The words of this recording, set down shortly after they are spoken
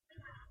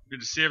Good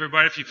to see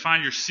everybody. If you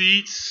find your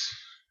seats.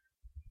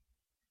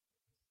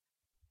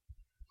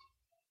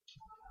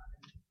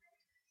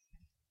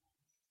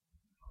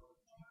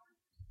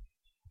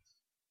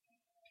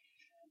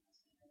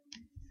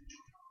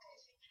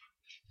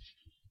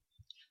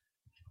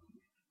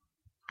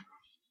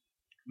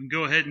 We can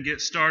go ahead and get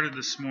started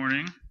this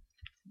morning.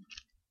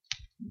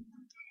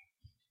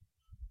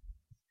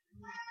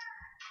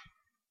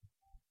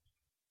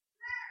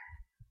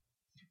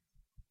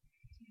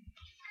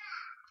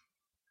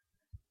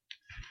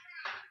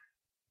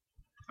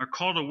 Our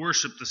call to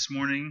worship this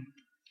morning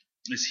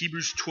is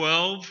Hebrews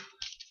 12,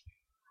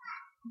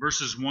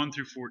 verses 1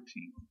 through 14.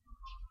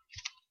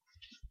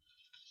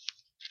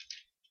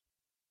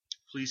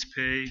 Please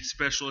pay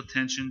special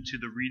attention to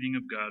the reading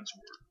of God's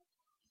Word.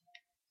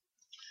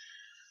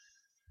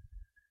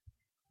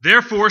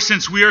 Therefore,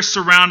 since we are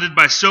surrounded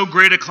by so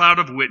great a cloud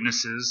of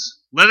witnesses,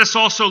 let us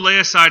also lay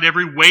aside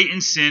every weight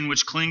and sin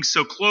which clings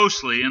so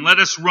closely, and let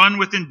us run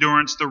with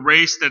endurance the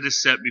race that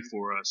is set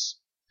before us.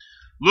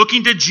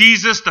 Looking to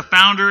Jesus, the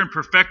founder and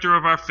perfecter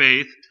of our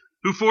faith,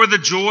 who for the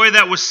joy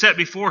that was set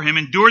before him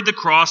endured the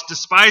cross,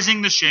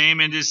 despising the shame,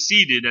 and is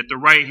seated at the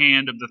right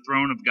hand of the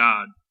throne of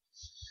God.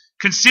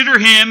 Consider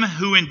him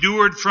who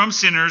endured from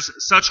sinners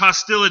such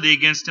hostility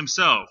against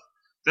himself,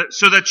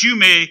 so that you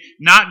may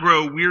not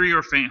grow weary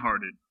or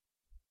faint-hearted.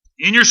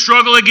 In your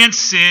struggle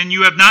against sin,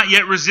 you have not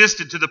yet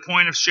resisted to the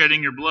point of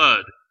shedding your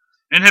blood,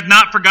 and have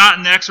not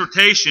forgotten the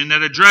exhortation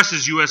that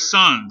addresses you as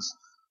sons.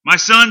 My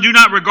son, do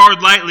not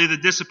regard lightly the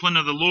discipline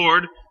of the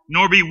Lord,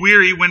 nor be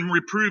weary when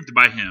reproved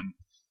by him.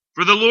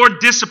 For the Lord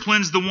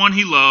disciplines the one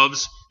he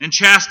loves, and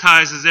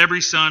chastises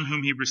every son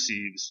whom he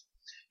receives.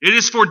 It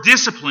is for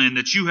discipline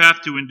that you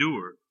have to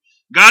endure.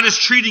 God is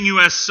treating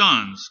you as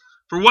sons.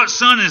 For what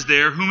son is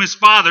there whom his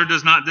father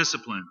does not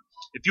discipline?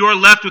 If you are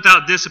left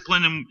without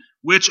discipline in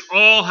which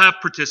all have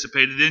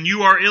participated, then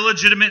you are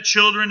illegitimate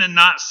children and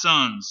not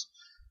sons.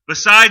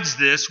 Besides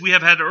this, we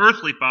have had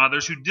earthly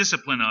fathers who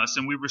disciplined us,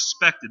 and we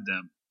respected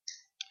them.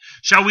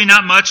 Shall we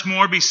not much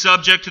more be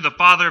subject to the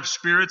Father of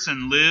spirits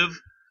and live?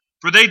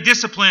 For they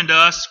disciplined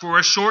us for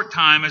a short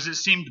time as it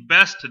seemed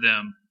best to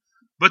them.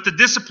 But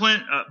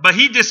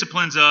he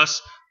disciplines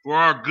us for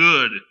our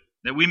good,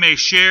 that we may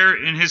share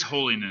in his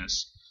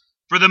holiness.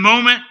 For the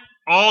moment,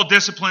 all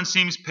discipline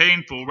seems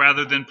painful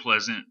rather than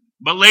pleasant,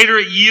 but later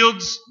it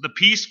yields the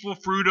peaceful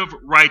fruit of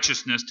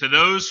righteousness to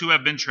those who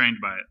have been trained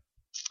by it.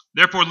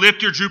 Therefore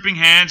lift your drooping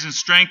hands and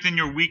strengthen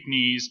your weak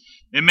knees,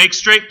 and make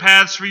straight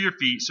paths for your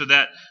feet, so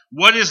that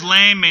what is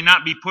lame may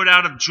not be put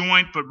out of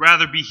joint, but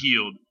rather be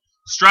healed.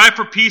 Strive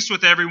for peace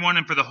with everyone,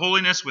 and for the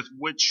holiness with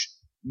which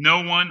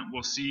no one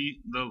will see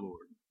the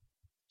Lord.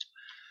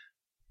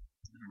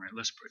 All right,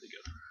 let's pray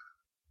together.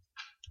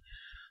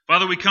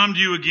 Father, we come to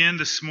you again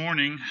this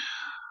morning,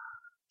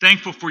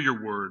 thankful for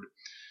your word,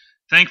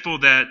 thankful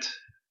that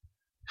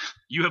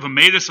you have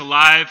made us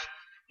alive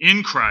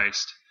in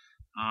Christ,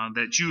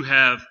 that you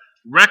have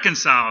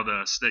reconciled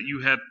us, that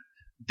you have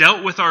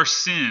dealt with our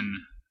sin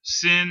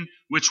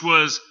which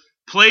was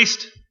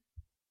placed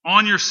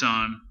on your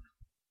Son,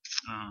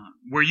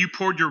 where you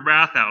poured your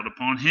wrath out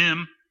upon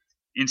him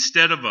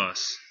instead of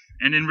us.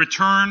 And in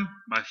return,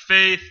 by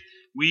faith,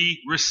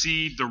 we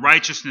receive the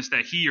righteousness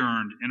that he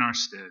earned in our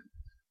stead.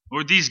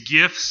 Lord, these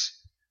gifts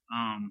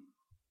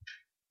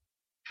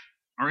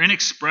are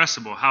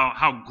inexpressible,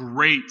 how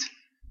great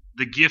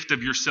the gift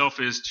of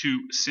yourself is to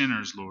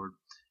sinners, Lord.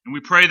 And we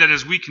pray that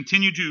as we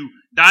continue to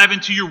dive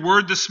into your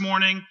word this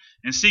morning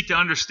and seek to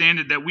understand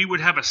it, that we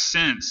would have a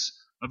sense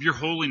of your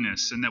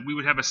holiness, and that we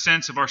would have a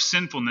sense of our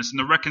sinfulness and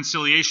the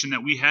reconciliation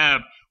that we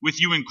have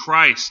with you in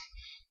Christ.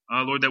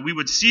 Lord, that we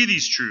would see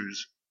these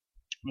truths.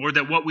 Lord,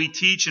 that what we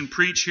teach and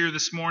preach here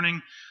this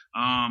morning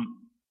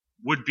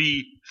would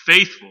be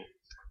faithful.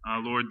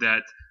 Lord,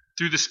 that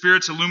through the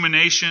Spirit's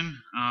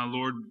illumination,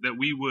 Lord, that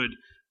we would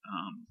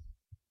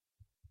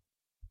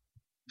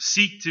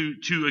seek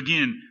to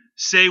again,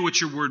 say what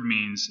your word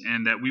means,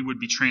 and that we would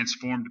be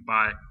transformed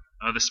by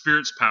the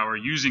Spirit's power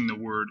using the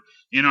word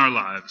in our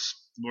lives.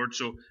 Lord,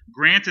 so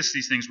grant us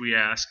these things, we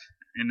ask,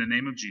 in the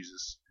name of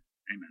Jesus.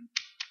 Amen.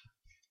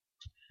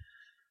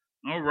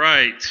 All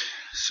right,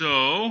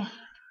 so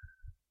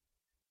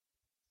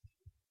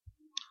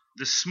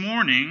this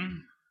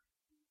morning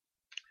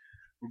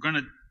we're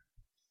going to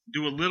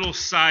do a little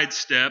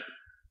sidestep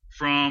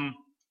from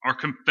our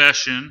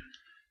confession,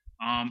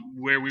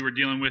 where we were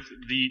dealing with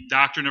the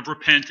doctrine of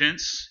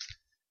repentance.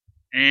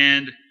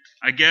 And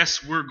I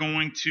guess we're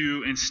going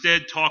to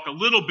instead talk a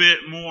little bit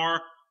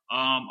more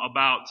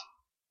about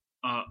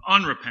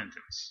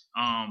unrepentance.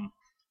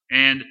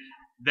 And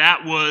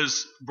that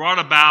was brought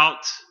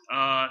about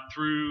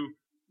through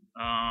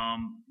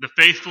the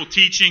faithful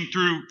teaching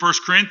through 1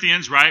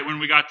 Corinthians, right? When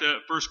we got to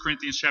 1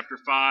 Corinthians chapter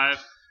 5,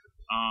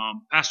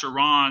 Pastor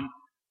Ron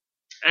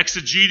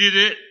exegeted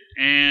it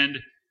and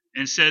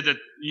said that,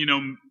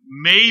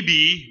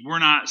 maybe we're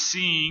not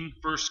seeing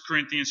 1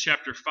 Corinthians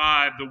chapter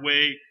 5 the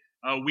way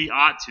we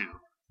ought to.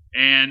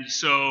 And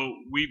so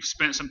we've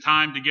spent some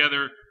time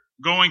together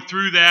going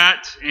through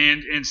that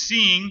and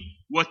seeing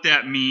what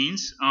that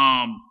means.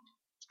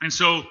 And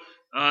so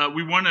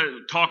we want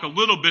to talk a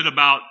little bit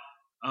about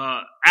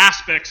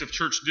aspects of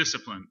church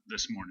discipline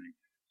this morning.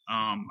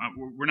 I'm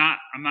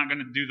not going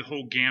to do the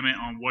whole gamut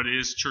on what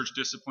is church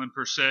discipline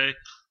per se,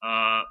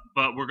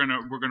 but we're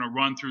gonna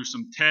run through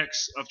some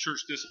texts of church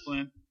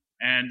discipline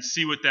and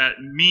see what that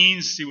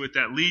means, see what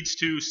that leads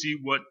to, see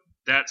what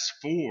that's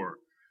for.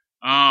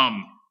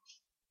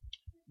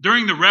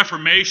 During the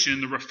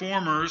Reformation, the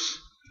Reformers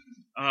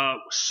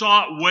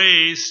sought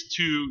ways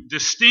to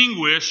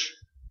distinguish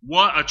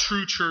what a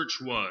true church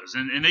was,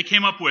 and they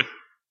came up with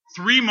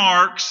 3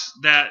 marks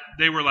that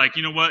they were like,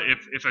 you know what,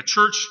 if a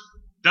church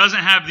doesn't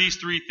have these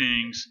 3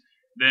 things,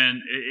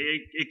 then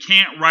it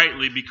can't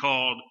rightly be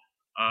called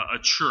a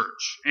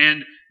church.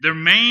 And their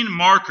main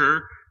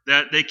marker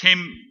that they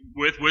came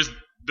with was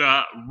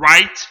the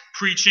right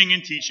preaching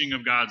and teaching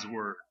of God's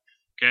Word.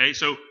 Okay,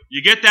 so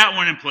you get that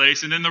one in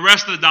place, and then the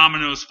rest of the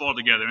dominoes fall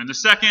together. And the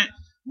second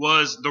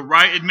was the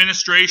right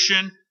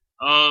administration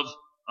of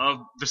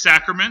the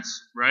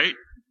sacraments, right?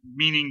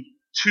 Meaning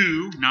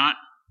 2, not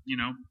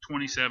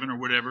 27 or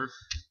whatever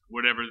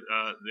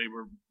they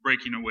were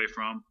breaking away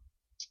from.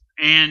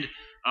 And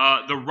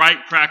the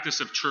right practice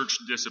of church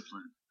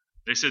discipline.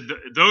 They said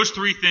those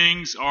 3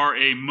 things are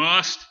a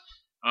must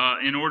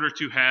in order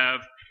to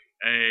have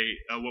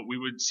what we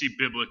would see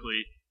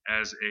biblically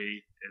as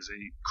a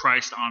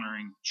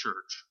Christ-honoring church.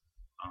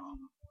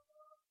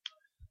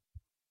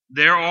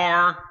 There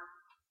are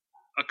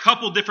a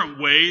couple different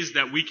ways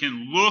that we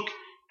can look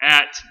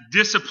at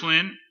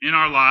discipline in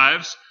our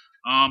lives.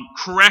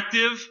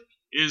 Corrective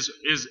is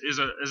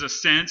a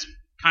sense,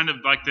 kind of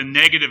like the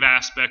negative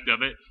aspect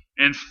of it.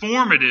 And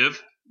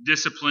formative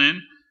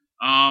discipline,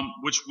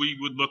 which we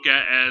would look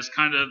at as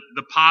kind of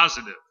the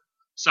positive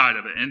side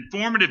of it. And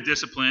formative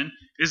discipline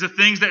is the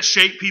things that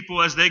shape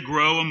people as they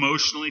grow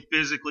emotionally,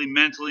 physically,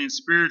 mentally, and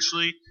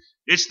spiritually.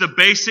 It's the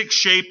basic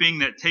shaping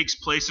that takes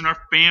place in our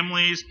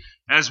families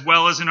as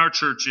well as in our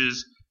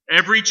churches.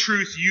 Every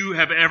truth you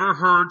have ever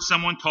heard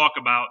someone talk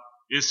about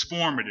is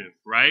formative,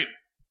 right?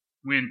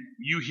 When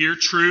you hear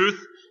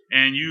truth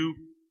and you,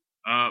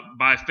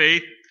 by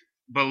faith,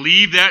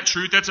 believe that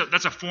truth,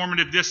 that's a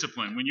formative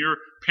discipline. When your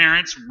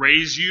parents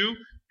raise you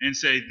and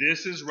say,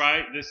 this is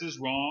right, this is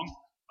wrong,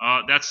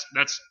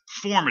 that's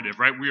formative,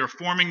 right? We are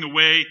forming the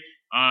way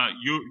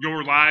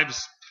your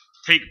lives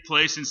take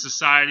place in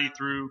society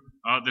through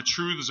the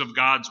truths of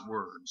God's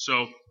Word.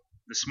 So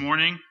this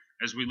morning,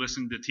 as we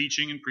listen to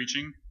teaching and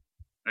preaching,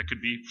 that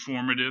could be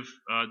formative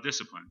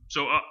discipline.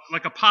 So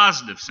like a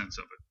positive sense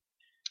of it.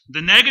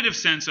 The negative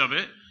sense of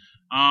it,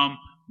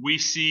 we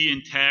see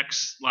in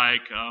texts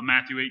like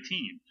Matthew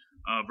 18,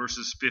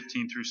 verses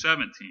 15 through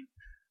 17,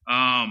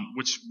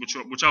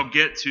 which I'll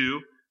get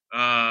to,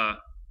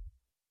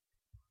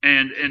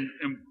 and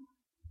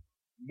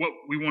what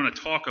we want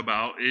to talk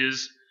about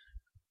is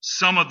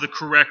some of the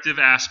corrective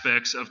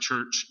aspects of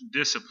church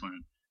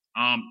discipline.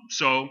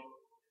 So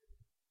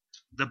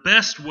the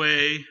best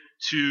way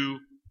to,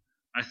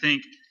 I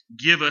think,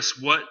 give us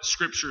what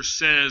Scripture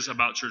says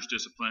about church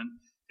discipline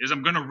is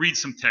I'm going to read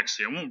some text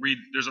here. I won't read.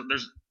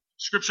 There's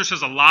Scripture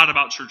says a lot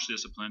about church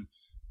discipline.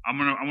 I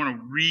want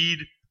to read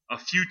a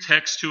few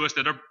texts to us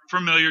that are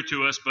familiar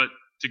to us, but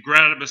to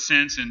grab a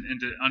sense and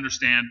to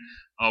understand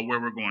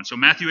where we're going. So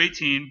Matthew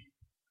 18,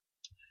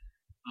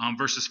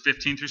 verses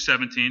 15 through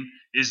 17,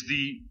 is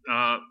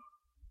the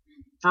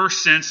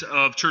first sense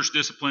of church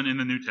discipline in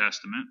the New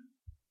Testament.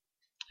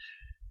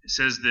 It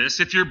says this: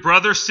 if your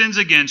brother sins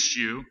against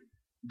you,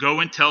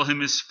 go and tell him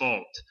his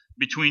fault,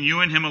 between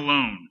you and him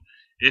alone.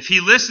 If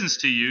he listens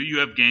to you, you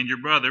have gained your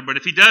brother. But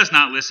if he does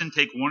not listen,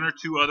 take 1 or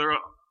 2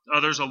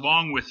 others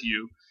along with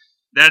you,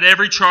 that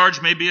every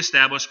charge may be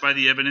established by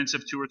the evidence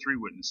of 2 or 3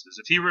 witnesses.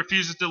 If he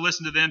refuses to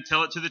listen to them,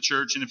 tell it to the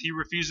church. And if he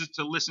refuses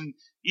to listen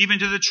even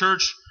to the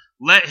church,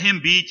 let him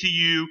be to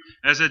you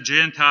as a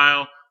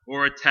Gentile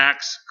or a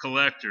tax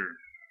collector.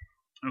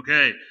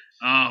 Okay.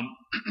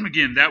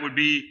 Again, that would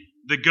be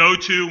the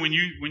go-to when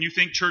you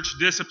think church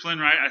discipline,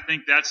 right? I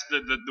think that's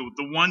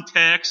the one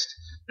text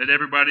that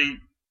everybody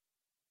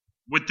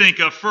would think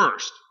of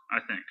first, I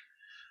think.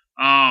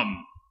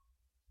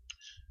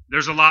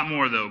 There's a lot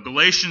more, though.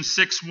 Galatians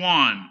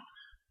 6:1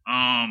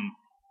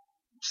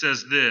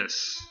 says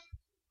this.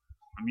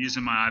 I'm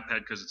using my iPad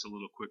because it's a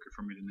little quicker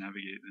for me to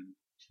navigate than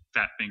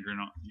fat fingering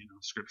on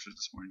scriptures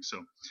this morning.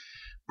 So,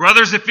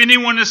 brothers, if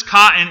anyone is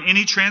caught in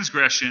any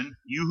transgression,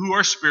 you who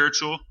are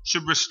spiritual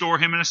should restore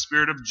him in a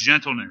spirit of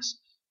gentleness.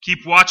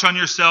 Keep watch on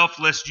yourself,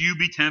 lest you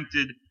be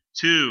tempted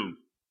too.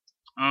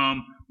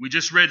 We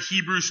just read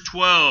Hebrews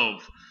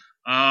 12.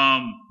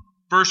 1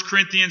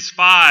 Corinthians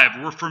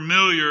 5. We're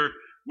familiar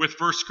with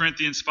 1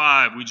 Corinthians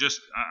 5. I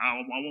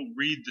won't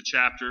read the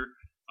chapter.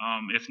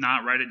 If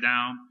not, write it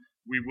down.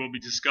 We will be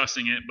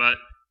discussing it. But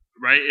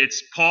right,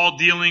 it's Paul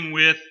dealing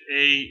with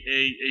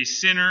a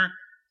sinner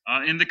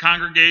in the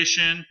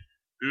congregation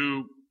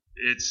who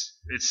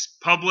it's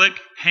public,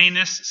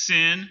 heinous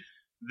sin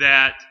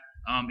that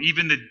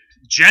even the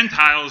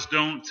Gentiles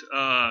don't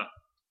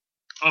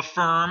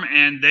affirm,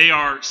 and they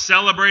are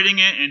celebrating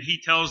it. And he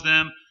tells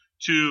them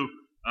to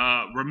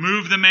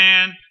remove the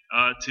man,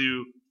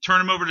 to turn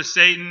them over to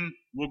Satan.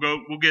 We'll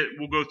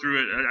go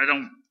through it. I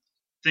don't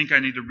think I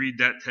need to read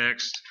that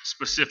text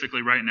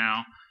specifically right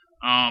now.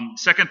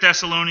 2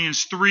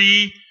 Thessalonians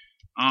 3,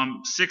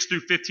 6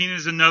 through 15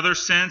 is another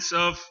sense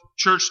of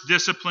church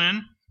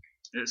discipline.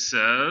 It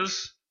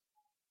says,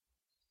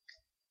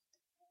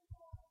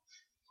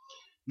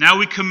 "Now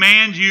we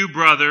command you,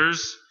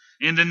 brothers,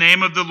 in the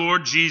name of the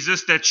Lord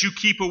Jesus, that you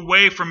keep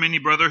away from any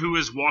brother who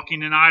is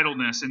walking in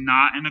idleness and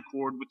not in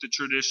accord with the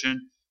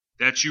tradition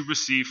that you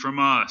received from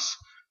us.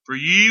 For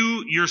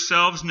you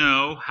yourselves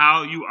know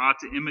how you ought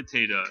to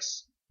imitate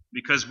us,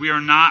 because we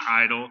are not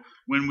idle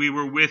when we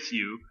were with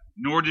you,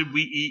 nor did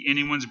we eat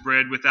anyone's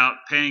bread without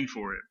paying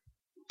for it.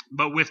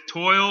 But with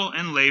toil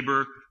and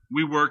labor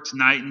we worked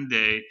night and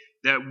day,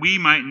 that we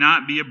might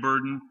not be a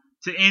burden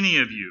to any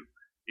of you.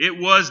 It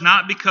was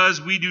not because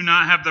we do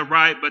not have the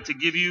right, but to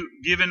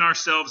given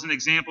ourselves an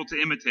example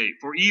to imitate.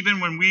 For even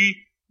when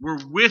we were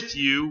with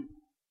you,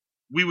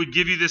 we would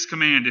give you this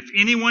command: if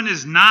anyone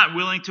is not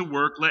willing to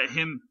work, let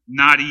him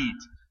not eat.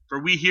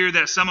 For we hear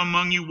that some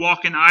among you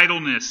walk in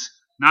idleness,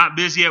 not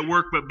busy at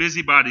work, but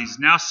busybodies.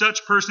 Now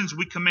such persons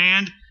we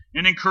command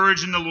and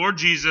encourage in the Lord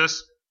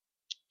Jesus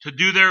to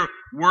do their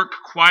work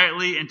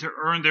quietly and to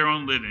earn their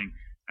own living.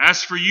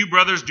 As for you,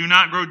 brothers, do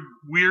not grow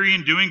weary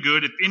in doing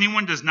good. If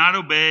anyone does not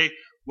obey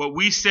what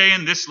we say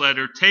in this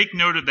letter, take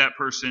note of that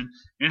person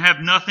and have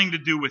nothing to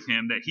do with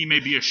him, that he may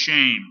be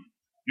ashamed.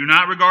 Do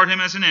not regard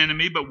him as an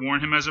enemy, but warn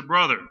him as a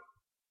brother."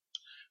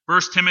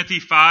 1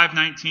 Timothy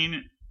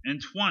 5:19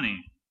 and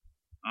 20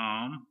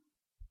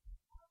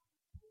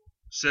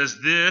 says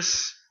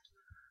this: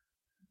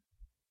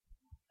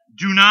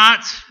 "Do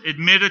not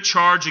admit a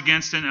charge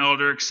against an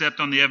elder except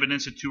on the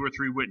evidence of 2 or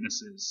 3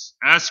 witnesses.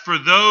 As for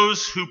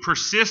those who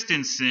persist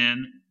in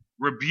sin,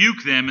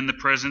 rebuke them in the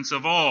presence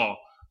of all,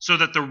 so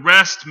that the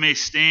rest may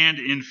stand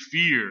in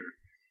fear."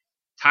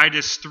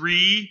 Titus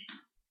 3,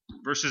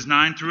 verses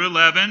 9 through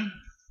 11.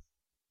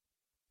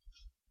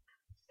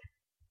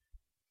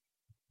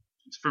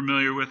 It's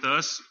familiar with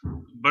us.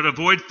 "But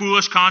avoid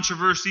foolish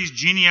controversies,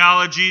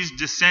 genealogies,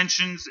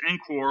 dissensions, and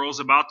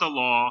quarrels about the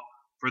law,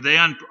 for they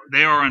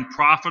are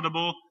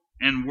unprofitable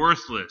and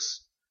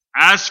worthless.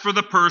 As for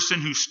the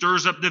person who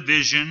stirs up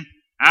division,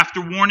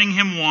 after warning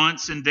him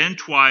once and then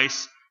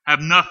twice,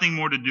 have nothing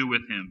more to do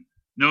with him,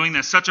 knowing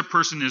that such a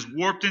person is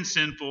warped and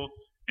sinful,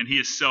 and he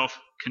is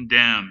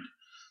self-condemned."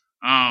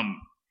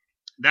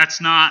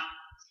 That's not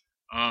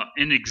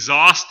an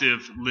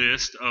exhaustive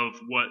list of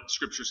what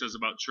Scripture says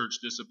about church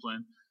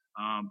discipline,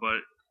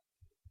 but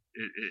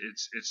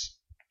it's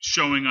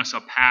showing us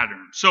a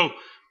pattern. So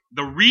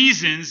the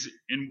reasons,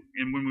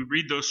 and when we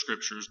read those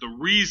Scriptures, the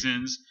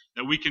reasons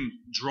that we can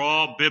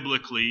draw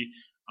biblically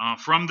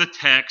from the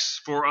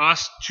text for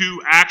us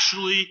to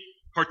actually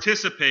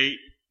participate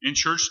in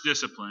church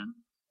discipline,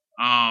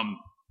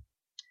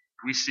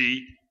 we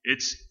see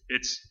it's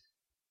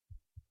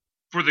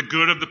for the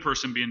good of the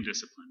person being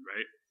disciplined,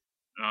 right?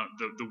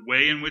 The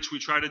way in which we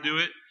try to do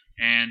it,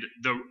 and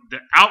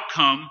the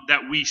outcome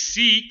that we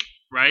seek,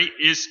 right,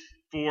 is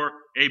for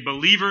a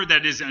believer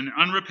that is an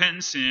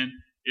unrepentant sin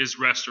is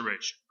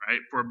restoration, right?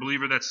 For a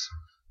believer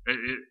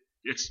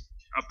it's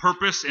a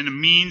purpose and a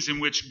means in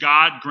which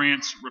God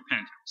grants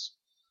repentance.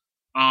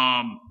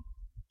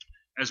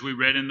 As we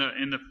read in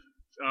the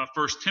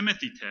 1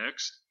 Timothy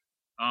text,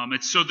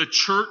 it's so the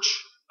church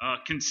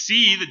can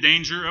see the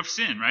danger of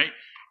sin, right?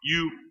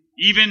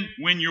 Even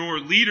when your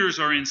leaders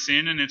are in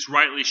sin and it's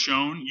rightly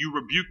shown, you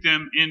rebuke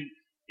them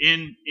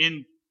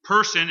in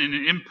person and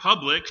in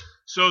public,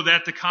 so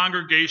that the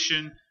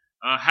congregation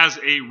has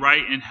a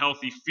right and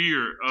healthy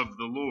fear of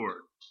the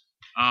Lord.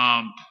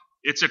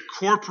 It's a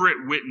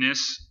corporate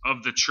witness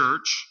of the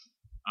church.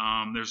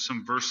 There's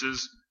some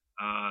verses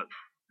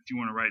if you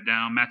want to write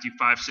down: Matthew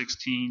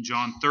 5:16,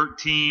 John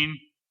 13,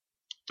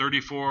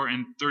 34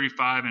 and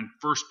 35, and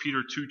 1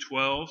 Peter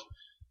 2:12.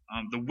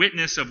 The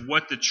witness of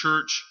what the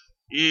church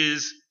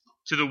is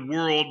to the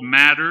world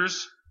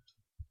matters.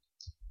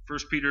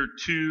 1 Peter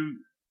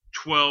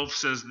 2:12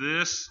 says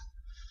this: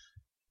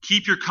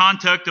 "Keep your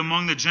conduct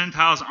among the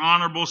Gentiles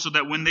honorable, so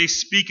that when they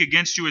speak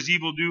against you as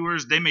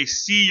evildoers, they may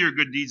see your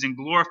good deeds and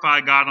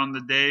glorify God on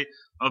the day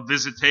of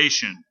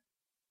visitation."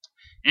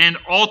 And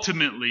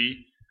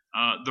ultimately,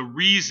 the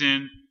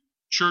reason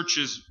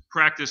churches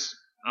practice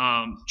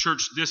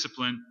church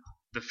discipline,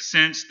 the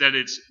sense that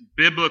it's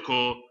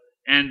biblical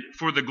and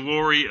for the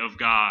glory of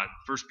God.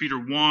 1 Peter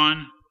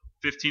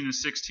 1:15 and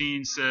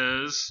 16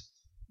 says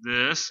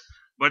this: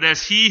 "But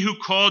as he who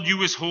called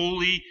you is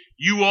holy,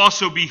 you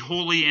also be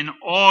holy in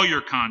all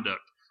your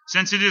conduct.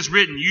 Since it is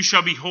written, you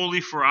shall be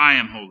holy, for I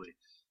am holy."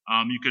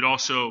 You could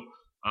also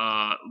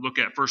look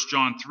at 1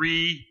 John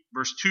 3,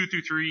 verse 2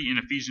 through 3, and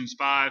Ephesians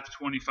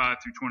 5:25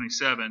 through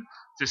 27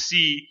 to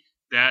see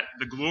that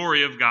the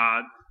glory of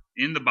God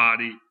in the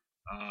body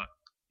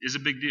is a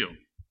big deal.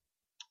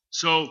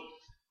 So,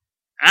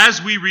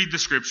 as we read the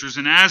Scriptures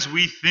and as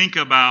we think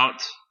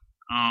about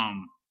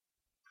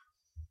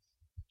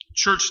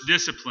church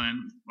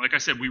discipline, like I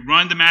said, we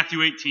run to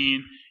Matthew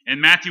 18, and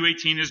Matthew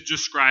 18 is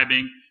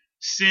describing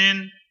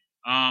sin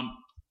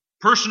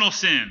personal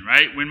sin,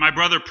 right? When my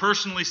brother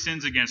personally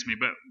sins against me.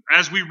 But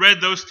as we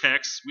read those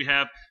texts, we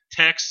have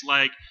texts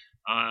like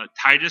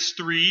Titus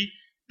 3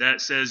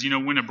 that says,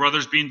 when a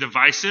brother's being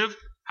divisive,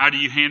 how do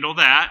you handle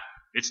that?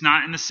 It's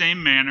not in the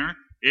same manner.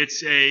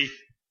 It's a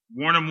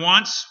warn him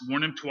once,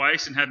 warn him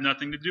twice, and have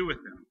nothing to do with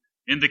them.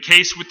 In the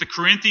case with the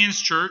Corinthians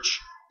church,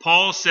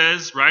 Paul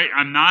says, right,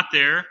 I'm not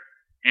there,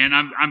 and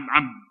I'm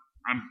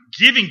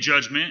giving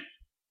judgment.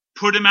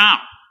 Put him out.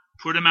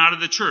 Put him out of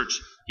the church.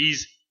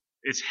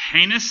 It's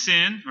heinous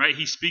sin, right?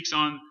 He speaks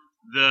on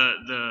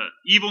the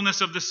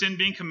evilness of the sin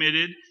being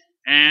committed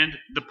and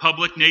the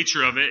public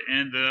nature of it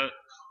and the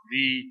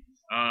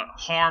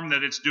harm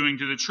that it's doing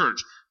to the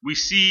church. We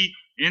see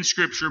in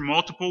Scripture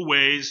multiple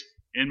ways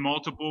and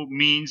multiple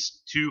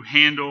means to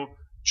handle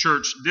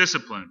church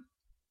discipline.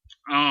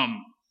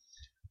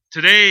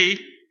 Today,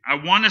 I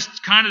want us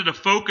kind of to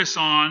focus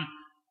on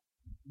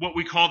what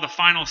we call the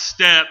final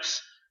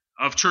steps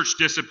of church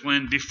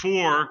discipline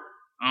before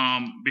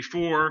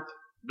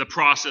the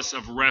process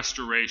of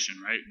restoration,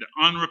 right? The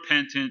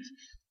unrepentant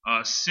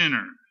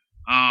sinner.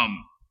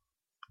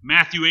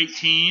 Matthew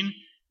 18,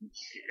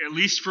 at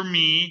least for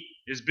me,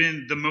 has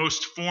been the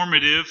most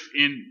formative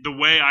in the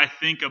way I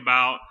think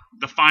about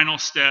the final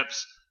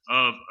steps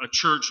of a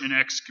church in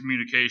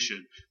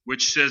excommunication,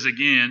 which says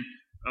again,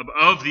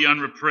 of the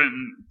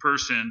unrepentant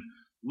person,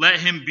 let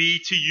him be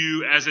to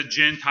you as a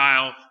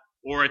Gentile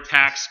or a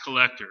tax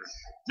collector.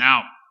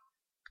 Now,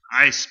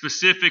 I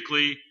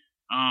specifically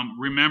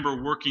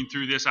remember working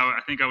through this. I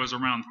think I was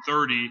around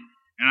 30,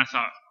 and I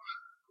thought,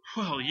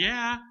 well,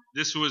 yeah,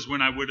 this was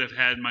when I would have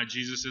had my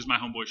Jesus is my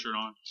homeboy shirt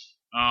on.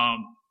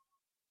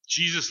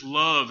 Jesus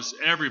loves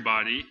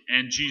everybody,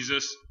 and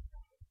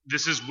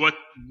this is what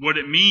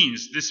it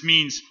means. This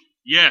means,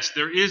 yes,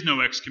 there is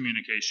no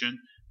excommunication.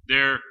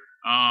 They're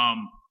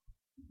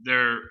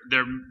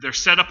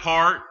set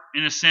apart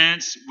in a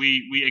sense.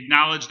 We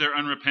acknowledge their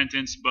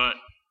unrepentance, but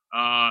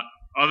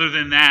other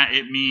than that,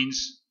 it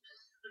means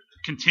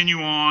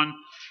continue on,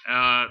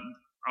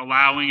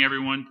 allowing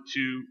everyone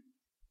to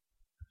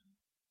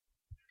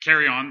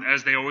carry on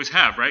as they always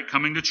have, right?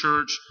 Coming to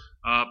church,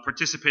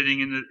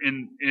 participating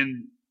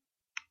in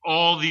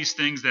all these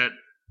things that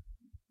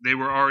they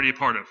were already a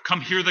part of.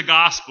 Come hear the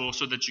gospel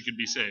so that you could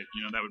be saved.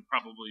 That would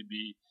probably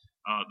be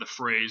the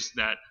phrase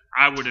that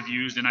I would have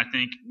used, and I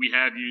think we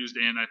have used,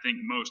 and I think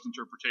most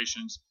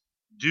interpretations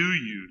do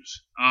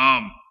use.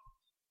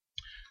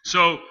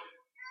 So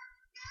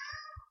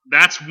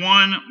that's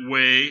one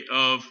way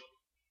of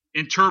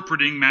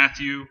interpreting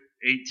Matthew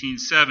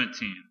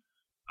 18:17.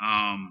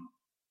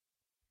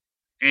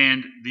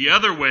 And the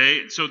other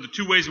way, so the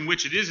two ways in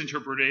which it is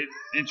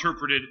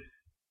interpreted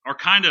are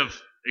kind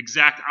of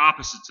exact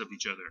opposites of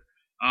each other.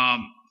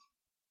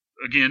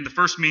 Again, the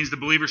first means the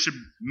believer should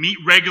meet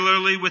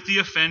regularly with the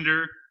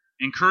offender,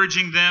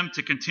 encouraging them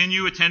to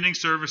continue attending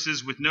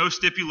services with no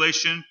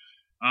stipulation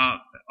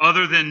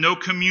other than no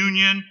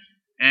communion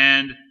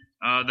and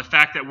the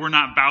fact that we're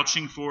not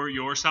vouching for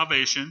your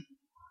salvation.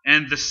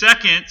 And the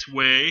second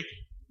way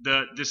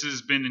that this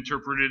has been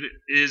interpreted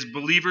is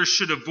believers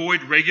should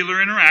avoid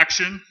regular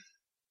interaction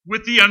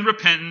with the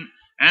unrepentant,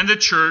 and the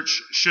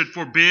church should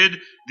forbid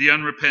the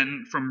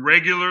unrepentant from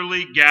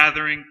regularly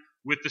gathering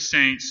with the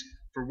saints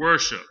for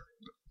worship.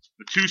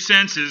 The two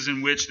senses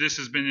in which this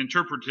has been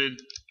interpreted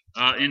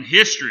in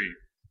history.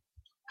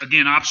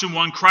 Again, option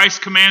one,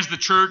 Christ commands the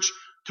church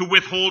to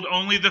withhold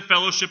only the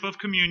fellowship of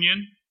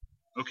communion,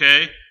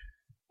 okay?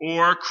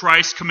 Or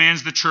Christ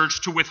commands the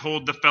church to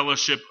withhold the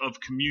fellowship of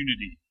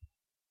community.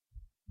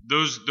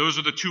 Those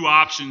are the two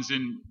options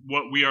in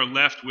what we are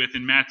left with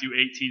in Matthew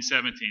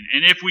 18:17.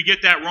 And if we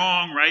get that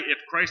wrong, right, if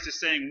Christ is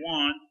saying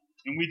one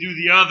and we do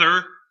the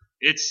other,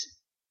 it's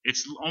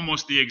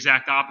almost the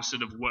exact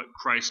opposite of what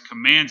Christ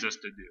commands us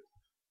to do.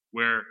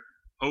 Where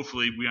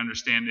hopefully we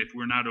understand if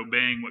we're not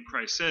obeying what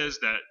Christ says,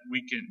 that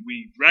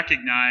we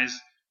recognize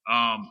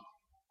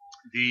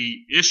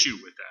the issue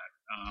with that.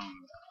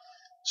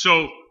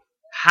 So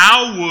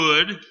how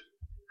would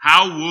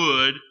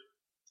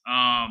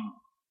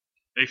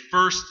a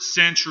first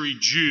century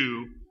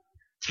Jew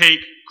take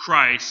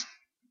Christ's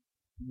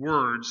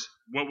words?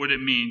 What would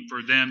it mean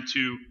for them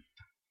to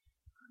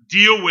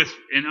deal with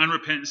an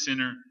unrepentant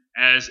sinner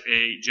as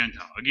a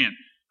Gentile? Again,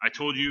 I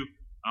told you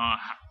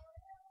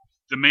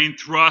the main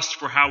thrust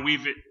for how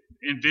we've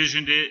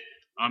envisioned it,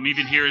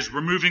 even here, is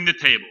removing the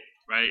table,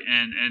 right,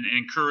 and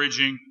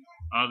encouraging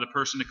the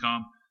person to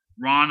come.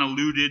 Ron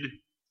alluded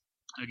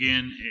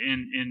again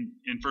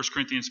in 1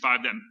 Corinthians 5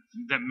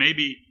 that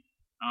maybe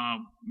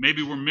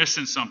we're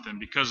missing something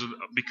because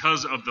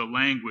of the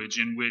language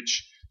in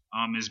which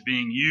is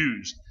being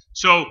used.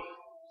 So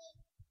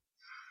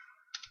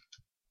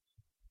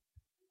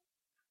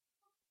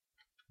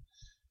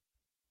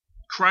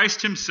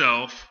Christ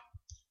himself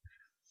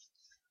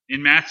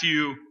in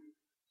Matthew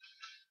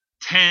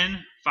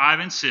 10:5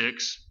 and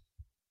 6,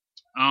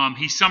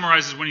 he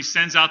summarizes when he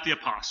sends out the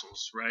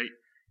apostles, right?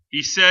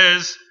 He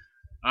says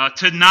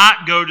to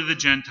not go to the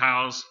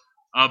Gentiles,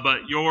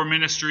 but your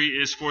ministry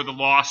is for the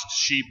lost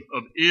sheep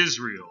of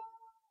Israel.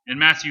 In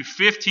Matthew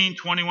 15,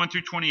 21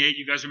 through 28,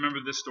 you guys remember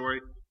this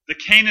story? The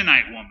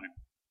Canaanite woman,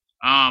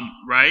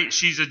 right?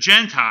 She's a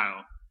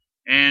Gentile.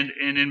 And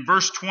in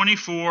verse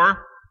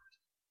 24,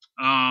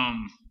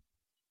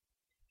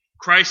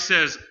 Christ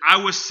says, I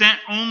was sent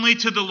only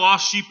to the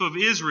lost sheep of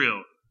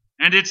Israel.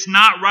 And it's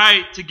not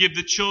right to give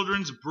the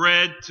children's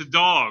bread to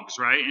dogs,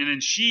 right? And then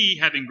she,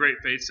 having great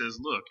faith, says,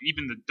 look,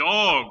 even the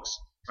dogs,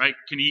 right,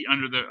 can eat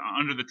under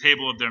the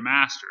table of their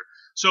master.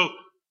 So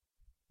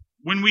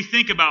when we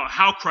think about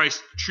how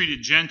Christ treated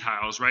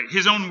Gentiles, right,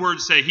 his own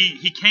words say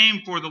he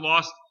came for the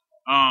lost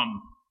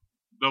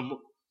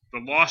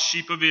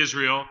sheep of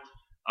Israel.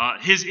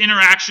 His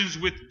interactions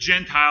with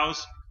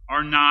Gentiles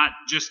are not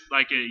just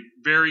like a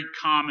very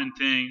common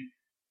thing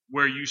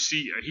where you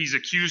see he's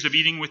accused of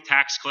eating with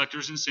tax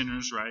collectors and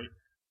sinners, right?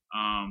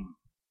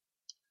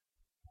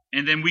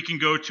 And then we can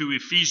go to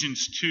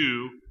Ephesians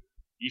 2.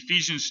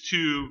 Ephesians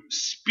 2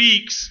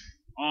 speaks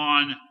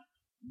on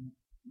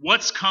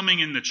what's coming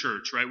in the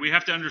church, right? We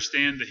have to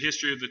understand the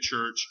history of the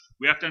church.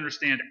 We have to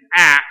understand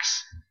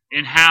Acts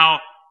and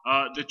how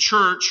the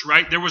church,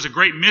 right? There was a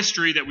great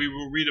mystery that we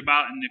will read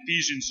about in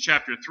Ephesians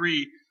chapter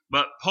 3.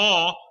 But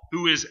Paul,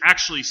 who is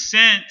actually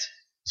sent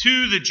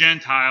to the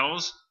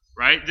Gentiles,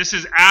 right? This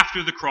is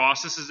after the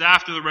cross. This is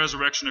after the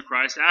resurrection of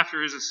Christ,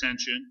 after his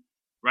ascension,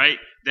 right?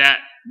 That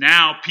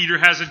now Peter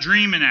has a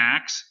dream in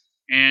Acts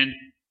and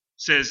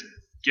says,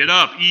 get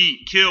up,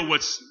 eat, kill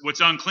what's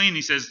unclean.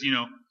 He says,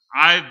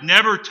 I've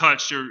never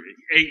touched or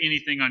ate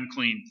anything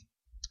unclean.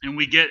 And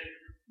we get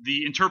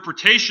the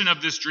interpretation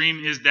of this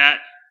dream is that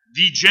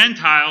the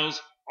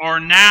Gentiles are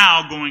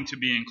now going to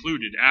be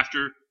included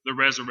after the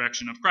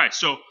resurrection of Christ.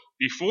 So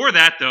before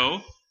that,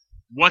 though,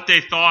 what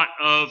they thought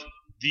of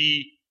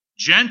the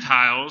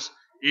Gentiles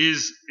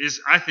is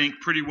I think,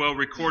 pretty well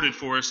recorded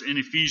for us in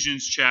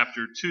Ephesians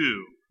chapter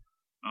 2.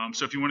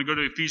 So if you want to go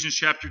to Ephesians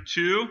chapter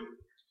 2,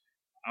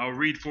 I'll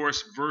read for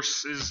us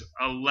verses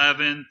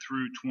 11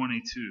 through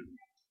 22.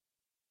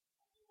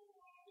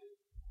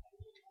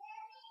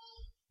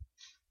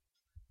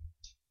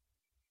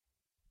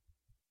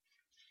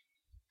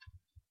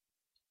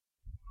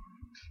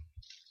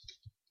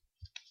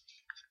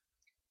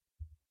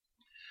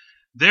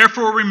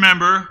 Therefore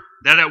remember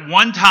that at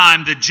one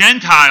time the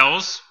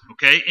Gentiles,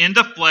 in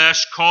the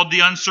flesh, called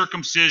the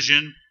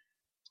uncircumcision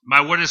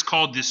by what is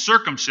called the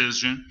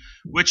circumcision,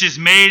 which is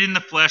made in the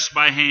flesh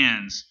by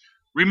hands.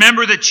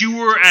 Remember that you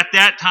were at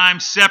that time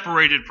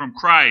separated from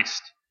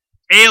Christ,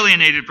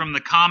 alienated from the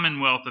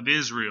commonwealth of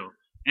Israel,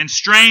 and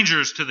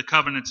strangers to the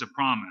covenants of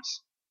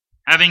promise,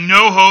 having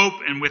no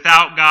hope and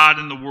without God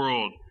in the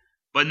world.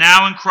 But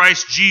now in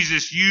Christ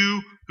Jesus,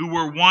 you who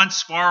were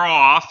once far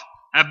off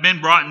have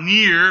been brought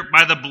near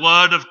by the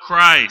blood of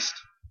Christ.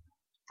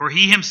 For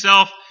he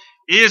himself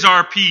is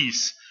our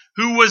peace,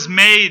 who has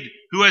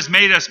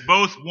made us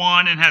both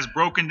one and has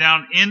broken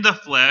down in the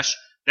flesh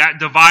that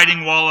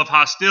dividing wall of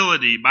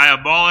hostility by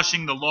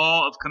abolishing the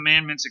law of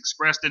commandments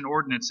expressed in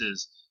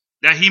ordinances,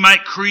 that he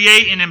might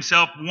create in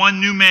himself one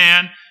new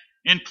man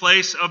in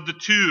place of the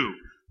two,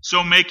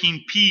 so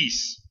making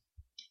peace,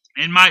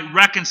 and might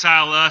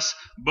reconcile us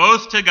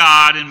both to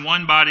God in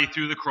one body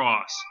through the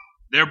cross,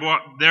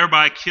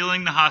 thereby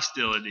killing the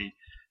hostility.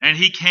 And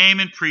he came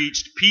and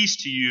preached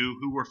peace to you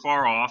who were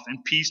far off,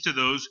 and peace to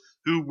those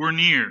who were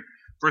near.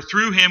 For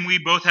through him we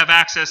both have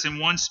access in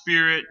one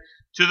Spirit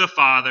to the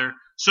Father,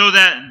 so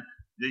that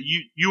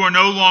you are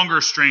no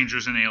longer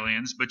strangers and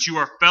aliens, but you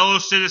are fellow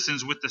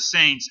citizens with the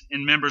saints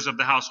and members of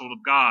the household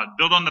of God,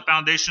 built on the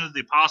foundation of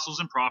the apostles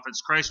and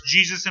prophets, Christ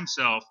Jesus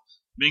himself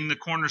being the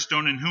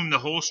cornerstone, in whom the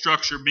whole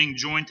structure, being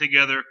joined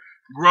together,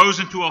 grows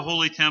into a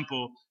holy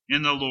temple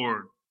in the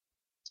Lord.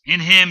 In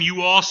him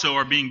you also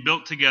are being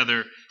built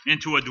together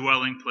into a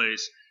dwelling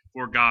place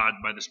for God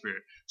by the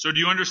Spirit. So do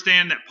you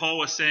understand that Paul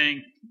was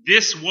saying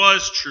this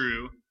was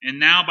true, and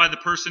now by the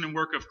person and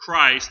work of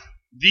Christ,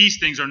 these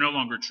things are no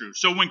longer true.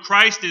 So when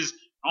Christ is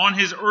on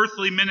his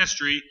earthly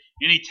ministry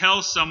and he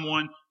tells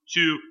someone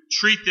to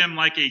treat them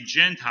like a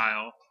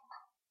Gentile,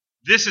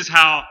 this is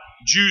how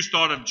Jews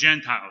thought of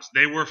Gentiles.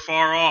 They were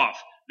far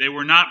off. They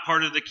were not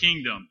part of the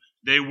kingdom.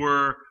 They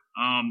were,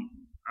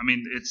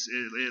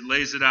 it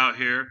lays it out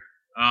here.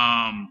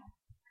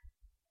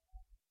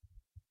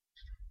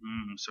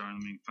 Sorry,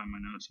 let me find my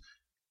notes.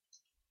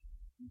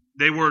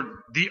 They were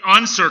the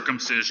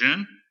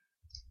uncircumcision.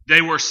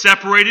 They were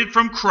separated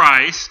from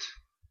Christ.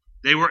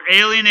 They were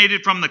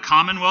alienated from the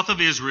commonwealth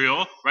of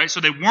Israel, right? So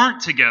they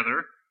weren't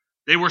together.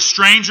 They were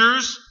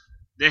strangers.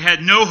 They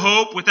had no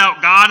hope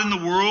without God in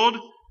the world.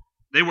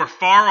 They were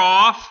far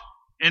off.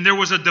 And there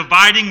was a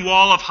dividing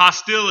wall of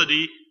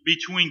hostility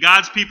between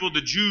God's people,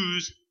 the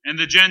Jews, and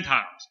the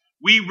Gentiles.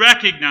 We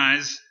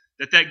recognize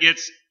that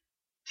gets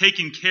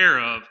taken care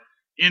of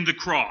in the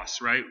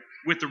cross, right?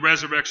 With the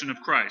resurrection of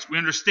Christ. We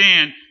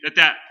understand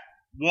that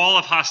wall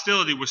of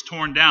hostility was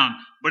torn down.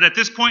 But at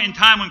this point in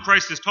time when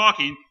Christ is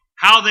talking,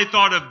 how Jews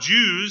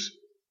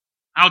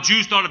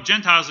thought of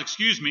Gentiles,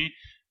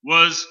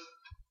 was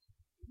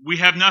we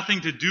have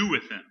nothing to do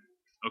with them.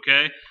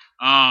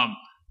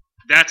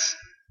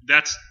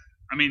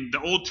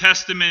 The Old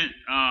Testament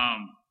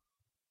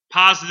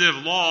positive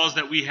laws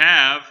that we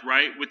have,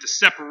 right, with the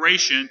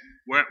separation,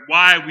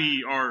 why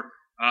we are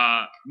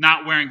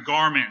not wearing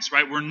garments,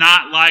 right? We're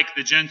not like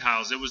the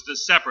Gentiles. It was the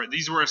separate.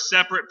 These were a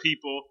separate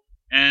people,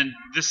 and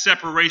this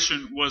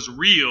separation was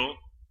real.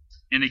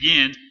 And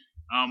again,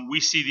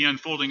 we see the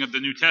unfolding of the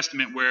New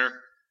Testament where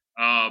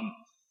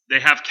they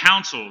have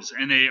councils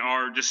and they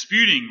are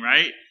disputing,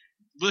 right?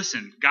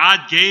 Listen,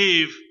 God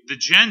gave the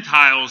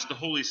Gentiles the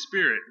Holy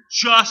Spirit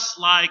just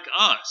like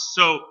us.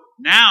 So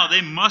now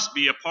they must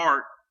be a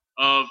part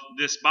of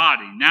this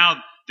body.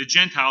 Now the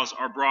Gentiles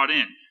are brought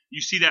in.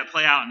 You see that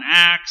play out in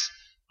Acts.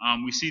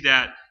 We see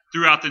that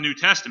throughout the New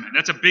Testament.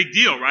 That's a big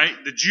deal, right?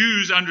 The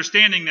Jews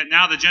understanding that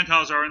now the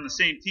Gentiles are in the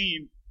same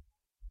team.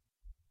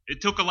 It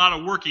took a lot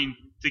of working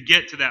to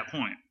get to that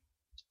point.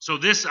 So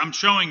I'm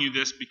showing you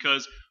this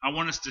because I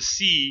want us to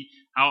see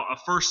how a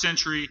first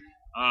century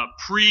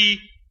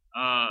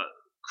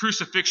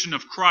pre-crucifixion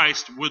of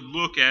Christ would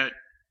look at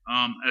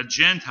a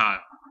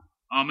Gentile.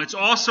 It's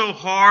also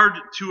hard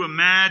to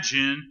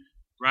imagine,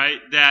 right,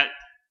 that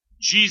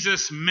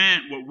Jesus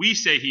meant what we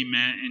say he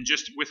meant in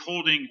just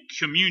withholding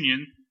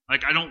communion.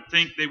 Like, I don't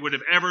think they would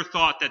have ever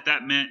thought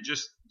that meant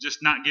just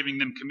not giving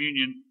them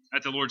communion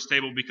at the Lord's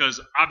table, because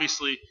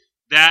obviously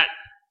that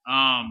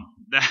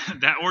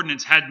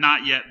ordinance had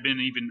not yet been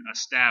even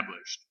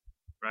established,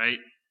 right?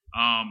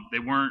 They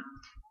weren't.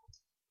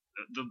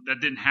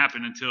 That didn't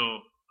happen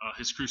until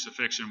his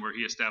crucifixion, where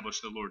he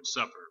established the Lord's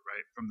Supper,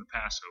 right, from the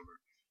Passover.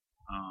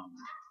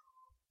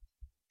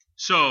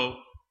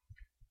 So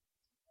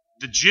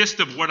the gist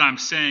of what I'm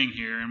saying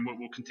here, and what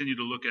we'll continue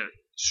to look at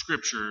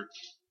Scripture,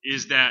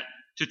 is that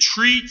to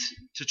treat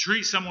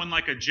someone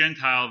like a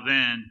Gentile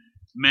then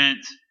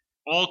meant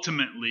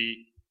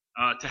ultimately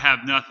to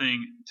have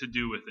nothing to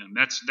do with them.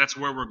 That's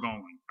where we're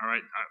going. All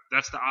right,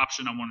 that's the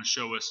option I want to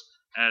show us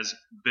as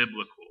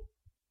biblical.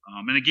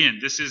 And again,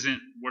 this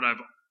isn't what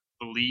I've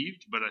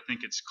believed, but I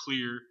think it's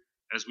clear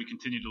as we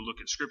continue to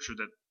look at Scripture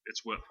that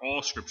it's what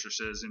all Scripture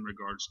says in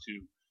regards to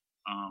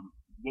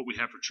what we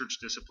have for church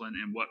discipline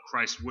and what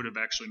Christ would have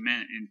actually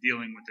meant in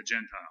dealing with the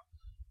Gentile.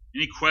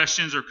 Any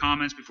questions or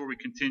comments before we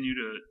continue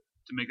to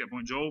make that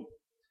point, Joel?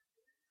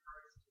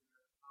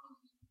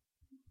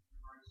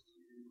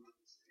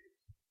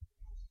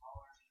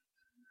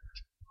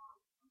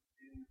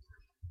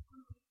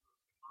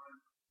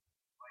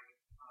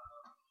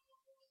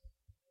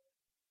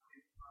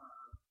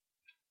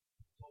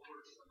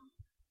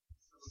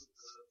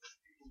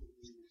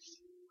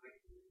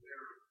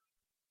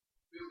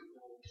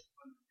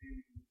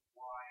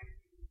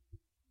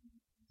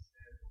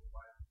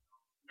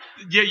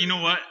 Yeah, you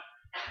know what?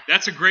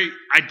 That's a great.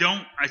 I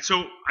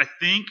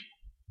think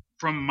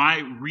from my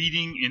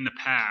reading in the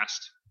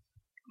past,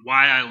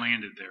 why I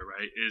landed there,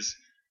 right, is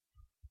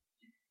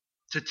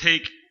to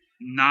take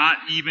not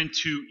even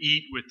to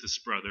eat with this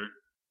brother,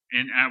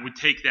 and I would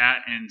take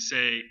that and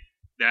say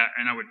that,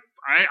 and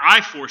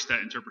I forced that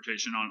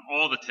interpretation on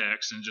all the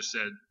texts and just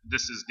said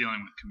this is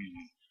dealing with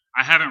communion.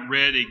 I haven't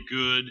read a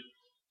good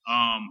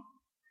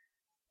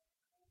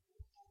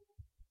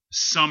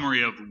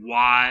summary of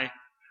why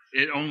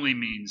it only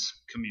means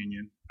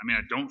communion. I mean,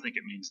 I don't think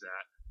it means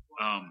that.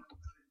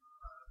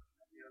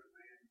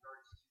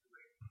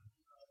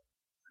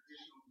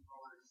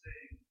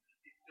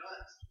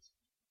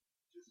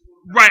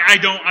 Right,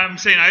 I'm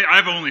saying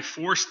I've only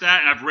forced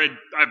that, and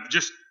I've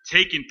just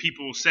taken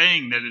people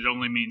saying that it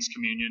only means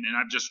communion, and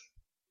I've just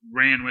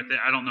ran with it.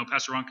 I don't know,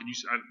 Pastor Ron,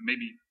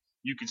 maybe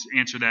you could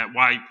answer that?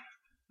 Why?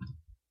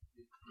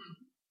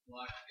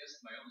 Well, I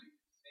guess my only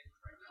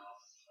statement right now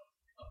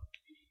would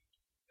be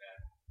that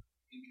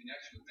in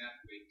connection with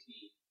Matthew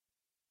 18,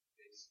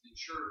 it's the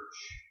church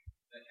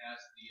that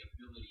has the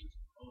ability to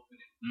open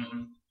and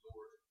close the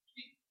doors of the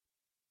kingdom.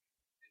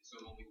 And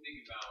so when we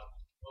think about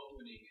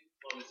opening and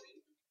closing,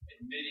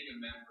 admitting a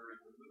member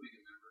and removing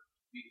a member,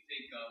 we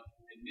think of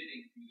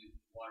admitting through the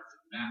waters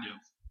of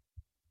baptism.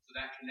 So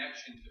that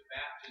connection to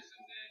baptism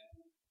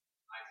then,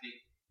 I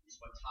think, is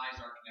what ties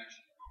our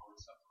connection to the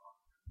Lord's Supper on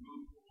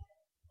removal.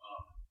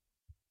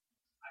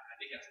 I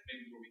think that's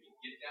maybe where we can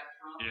get that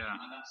from. Yeah.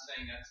 I'm not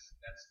saying that's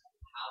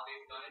how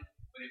they've done it,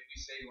 but if we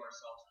say to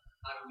ourselves,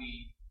 how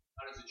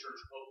does the church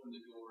open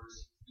the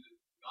doors to the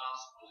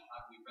gospel, and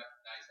how do we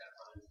recognize that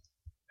brother's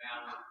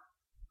valid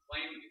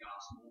claim to the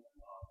gospel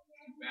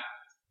through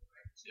baptism?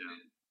 Right? So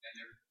then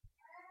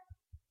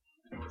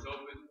the door's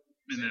open,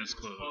 and then it's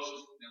closed.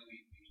 And then we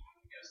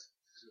I guess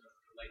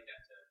relate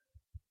that to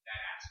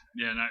that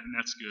aspect. Yeah, and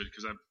that's good,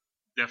 because I've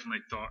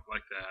definitely thought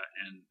like that,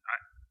 and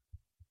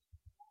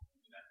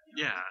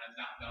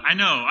I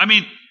know. I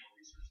mean,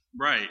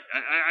 right.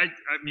 I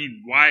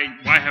mean, why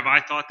have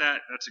I thought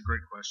that? That's a great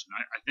question.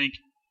 I think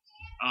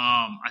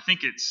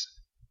it's,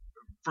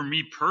 for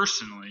me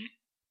personally,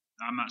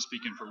 I'm not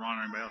speaking for Ron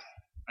or anybody else,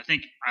 I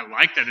think I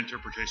like that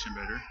interpretation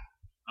better.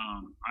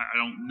 I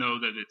don't know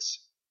that it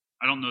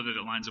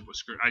lines up with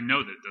Scripture. I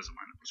know that it doesn't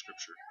line up with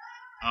Scripture.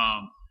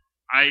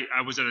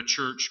 I was at a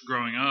church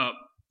growing up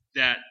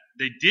that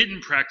they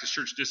didn't practice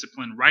church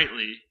discipline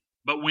rightly,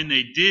 but when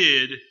they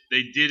did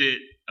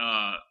it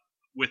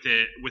with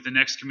it, with the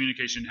next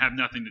communication, have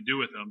nothing to do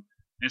with them.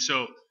 And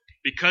so,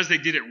 because they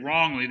did it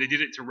wrongly, they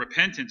did it to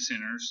repentant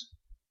sinners,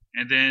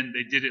 and then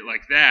they did it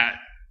like that.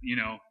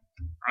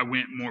 I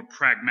went more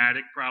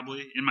pragmatic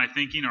probably in my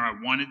thinking, or I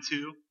wanted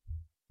to.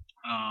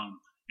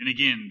 And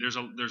again, there's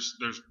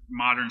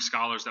modern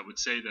scholars that would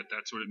say that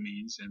that's what it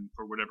means, and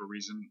for whatever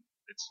reason,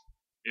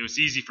 it was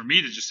easy for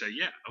me to just say,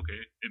 yeah, okay,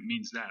 it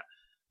means that.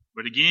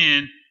 But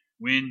again,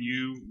 when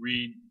you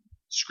read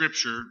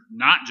Scripture,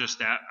 not just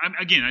that.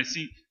 I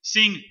see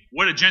seeing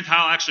what a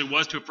Gentile actually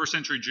was to a first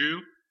century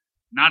Jew,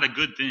 not a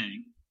good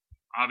thing,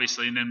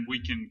 obviously. And then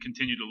we can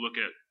continue to look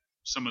at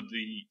some of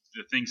the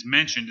things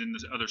mentioned in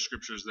the other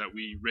scriptures that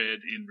we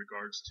read in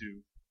regards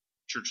to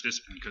church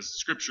discipline, because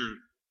Scripture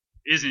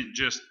isn't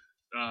just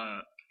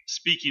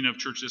speaking of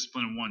church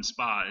discipline in one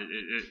spot.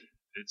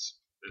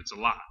 It's a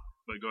lot.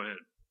 But go ahead.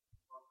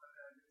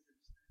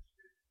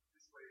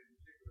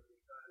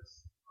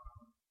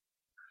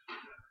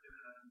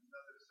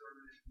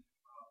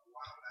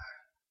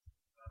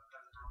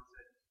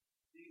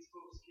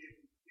 Folks came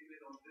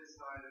in on this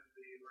side of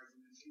the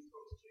argument. These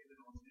folks came in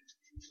on this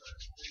side.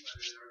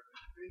 There are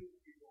many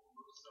people on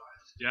both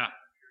sides. Yeah.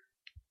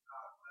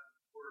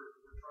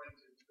 We're trying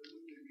to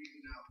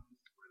reason out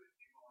where they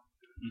came on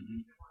to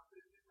mm-hmm.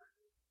 the different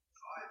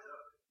sides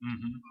of it.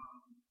 Mm-hmm.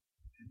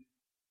 And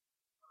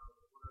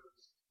what I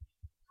was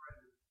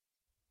trying to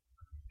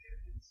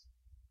understand is,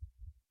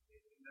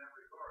 in that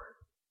regard,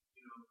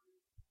 in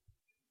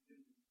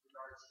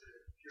regards to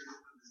pure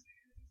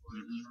understanding, or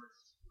in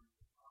regards to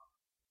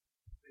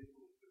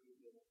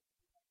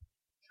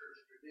church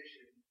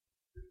tradition,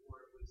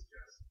 before it was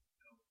just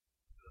the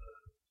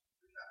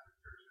Catholic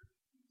Church.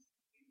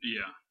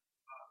 Yeah.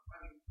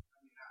 After,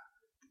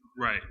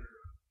 right. Push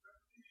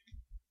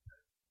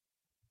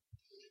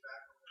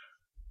back on that,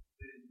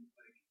 then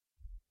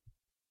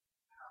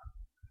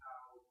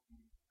how do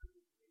you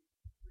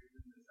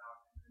reason this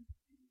out and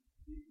then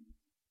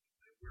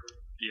where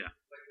yeah.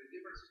 The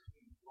difference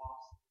between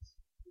losses,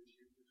 which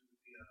would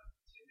be a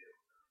Tyndale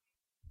term,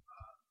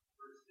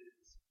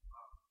 versus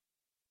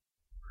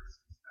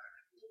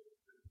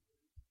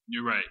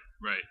You're right.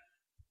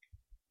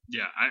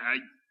 Yeah,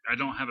 I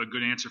don't have a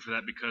good answer for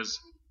that, because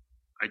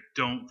I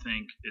don't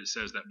think it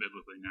says that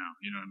biblically now.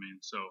 You know what I mean?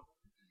 So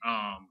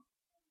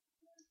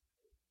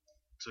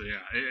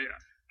yeah,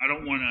 I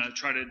don't want to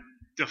try to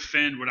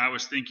defend what I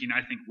was thinking,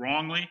 I think,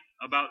 wrongly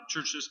about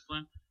church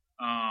discipline,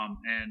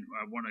 and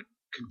I want to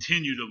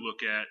continue to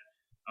look at.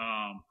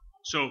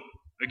 So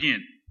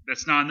again,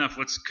 that's not enough.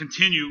 Let's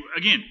continue.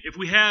 Again, if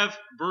we have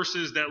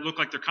verses that look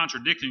like they're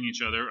contradicting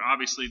each other,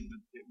 obviously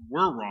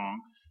we're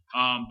wrong.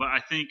 But I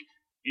think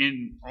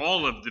in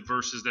all of the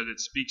verses that it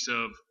speaks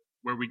of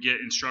where we get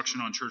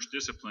instruction on church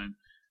discipline,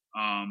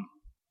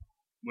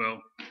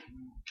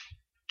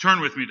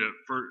 turn with me to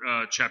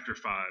chapter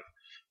 5.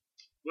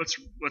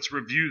 Let's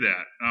review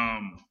that.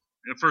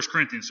 1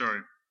 Corinthians,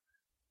 sorry.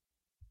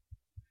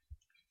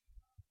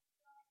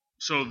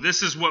 So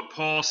this is what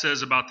Paul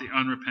says about the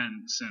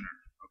unrepentant sinner.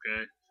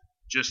 Okay,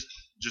 just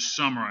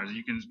summarize it.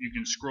 You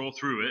can scroll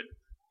through it.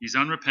 He's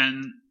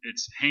unrepentant.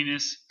 It's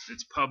heinous.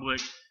 It's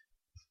public.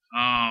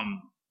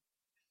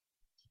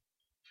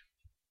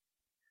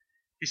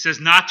 He says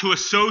not to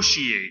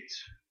associate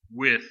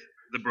with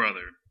the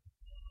brother,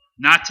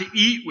 not to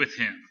eat with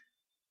him,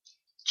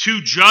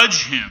 to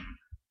judge him.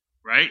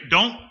 Right?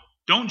 Don't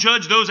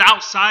judge those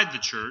outside the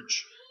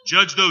church.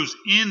 Judge those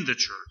in the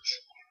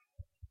church.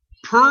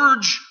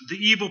 Purge the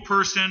evil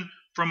person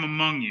from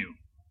among you.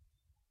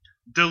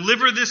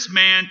 Deliver this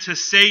man to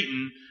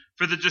Satan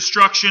for the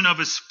destruction of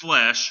his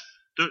flesh,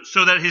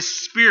 so that his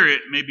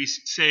spirit may be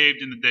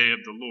saved in the day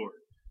of the Lord.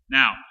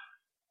 Now,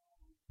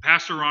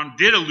 Pastor Ron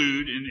did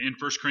allude in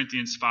 1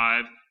 Corinthians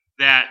 5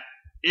 that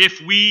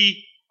if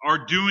we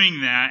are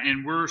doing that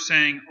and we're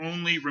saying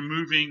only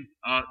removing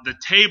the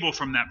table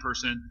from that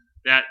person,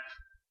 that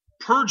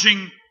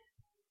purging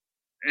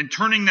and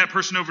turning that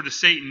person over to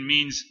Satan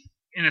means,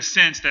 in a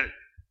sense, that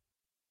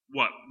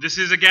what? This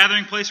is a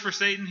gathering place for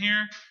Satan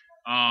here?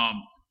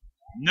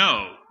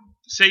 No,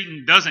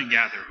 Satan doesn't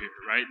gather here,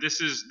 right? This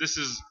is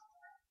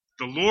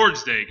the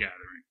Lord's Day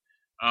gathering.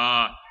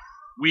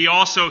 He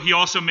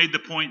also made the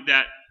point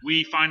that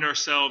we find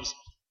ourselves,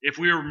 if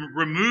we are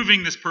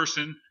removing this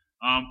person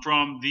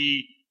from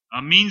the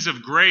means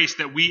of grace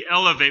that we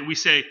elevate, we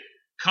say,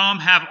 come,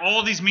 have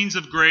all these means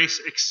of grace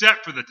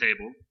except for the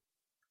table,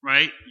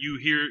 right? You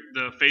hear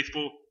the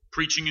faithful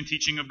preaching and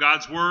teaching of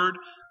God's word.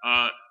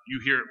 You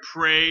hear it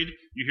prayed.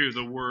 You hear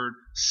the word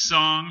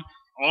sung.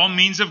 All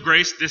means of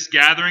grace. This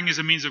gathering is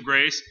a means of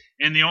grace.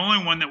 And the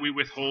only one that we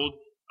withhold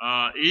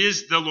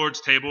is the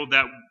Lord's table.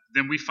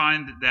 Then we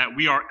find that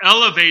we are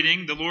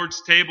elevating the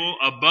Lord's table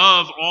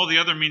above all the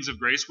other means of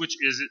grace, which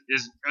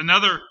is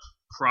another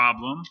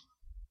problem.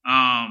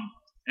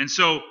 And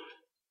so,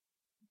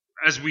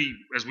 as we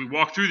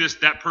walk through this,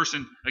 that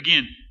person,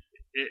 again,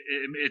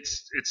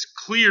 it's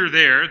clear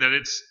there that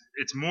it's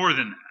more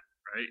than that,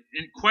 right?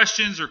 Any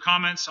questions or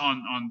comments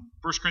on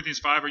 1 Corinthians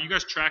 5? Are you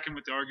guys tracking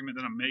with the argument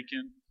that I'm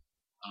making?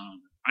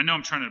 I know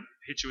I'm trying to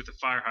hit you with a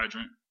fire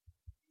hydrant.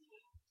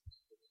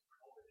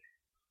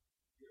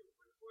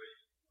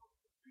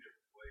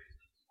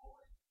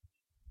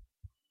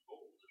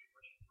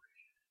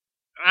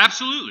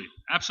 Absolutely,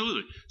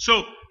 absolutely.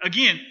 So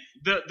again,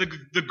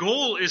 the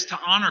goal is to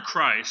honor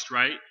Christ,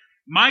 right?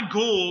 My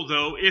goal,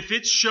 though, if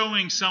it's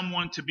showing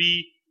someone to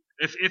be,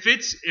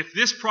 if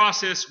this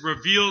process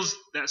reveals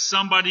that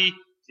somebody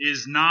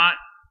is not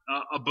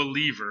a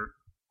believer,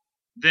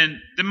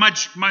 then my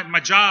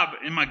job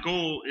and my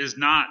goal is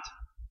not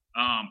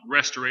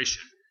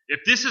restoration.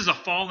 If this is a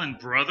fallen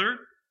brother,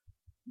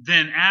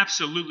 then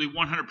absolutely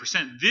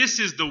 100%. This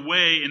is the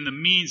way and the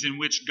means in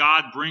which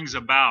God brings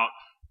about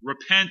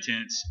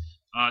repentance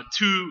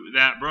to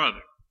that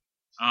brother.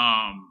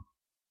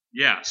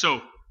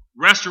 So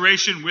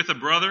restoration with a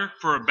brother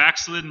for a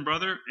backslidden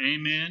brother,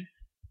 amen.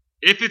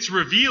 If it's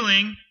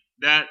revealing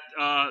that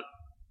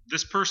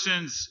this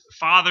person's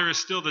father is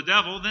still the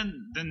devil,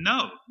 then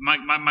no.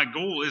 My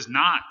goal is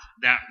not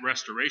that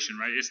restoration,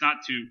 right? It's not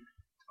to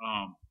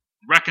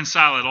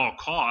reconcile at all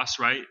costs,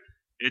 right?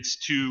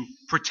 It's to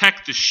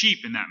protect the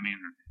sheep in that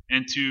manner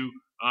and to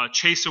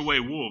chase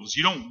away wolves.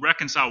 You don't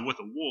reconcile with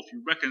a wolf.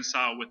 You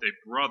reconcile with a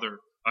brother,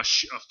 a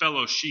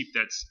fellow sheep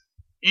that's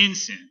in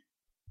sin.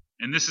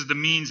 And this is the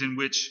means in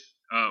which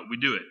we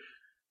do it.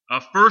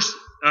 First,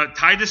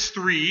 Titus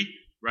 3,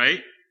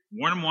 right?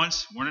 Warn him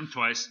once, warn him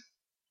twice.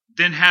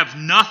 Then have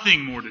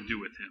nothing more to do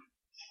with him.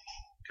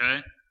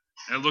 Okay?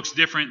 That looks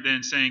different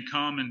than saying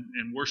come and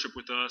worship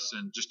with us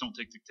and just don't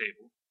take the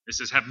table. It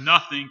says have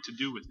nothing to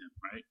do with him,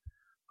 right?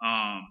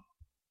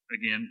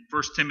 Again,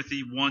 1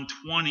 Timothy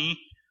 1:20,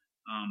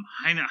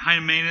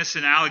 Hymenaeus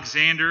and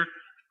Alexander,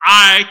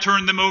 I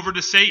turned them over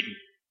to Satan,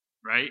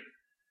 right?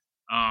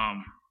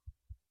 I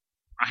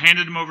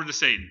handed them over to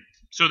Satan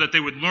so that they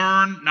would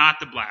learn not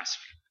to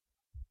blaspheme,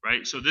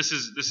 right? So this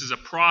is a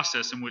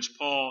process in which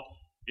Paul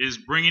is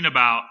bringing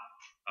about,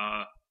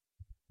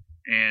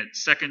 and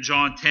 2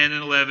 John 10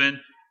 and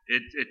 11,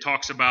 it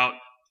talks about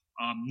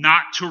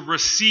not to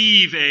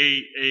receive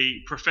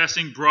a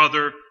professing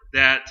brother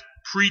that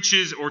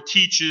preaches or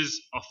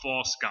teaches a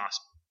false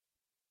gospel,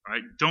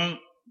 right?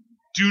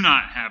 Do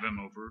not have him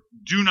over.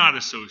 Do not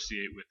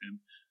associate with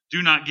him.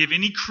 Do not give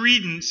any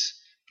credence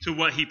to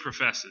what he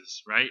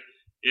professes, right?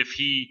 If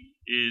he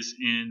is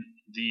in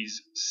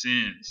these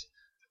sins.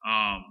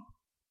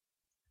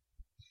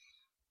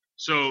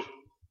 So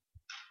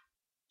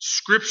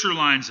Scripture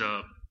lines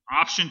up.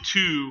 Option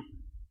 2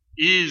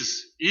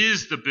 is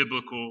the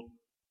biblical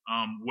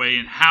way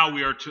in how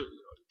we are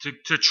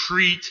to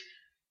treat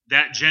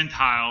that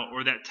Gentile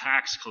or that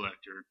tax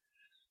collector.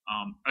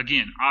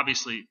 Again,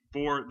 obviously,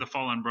 for the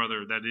fallen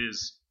brother, that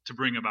is to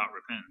bring about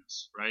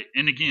repentance, right?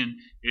 And again,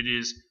 it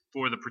is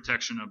for the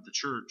protection of the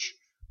church.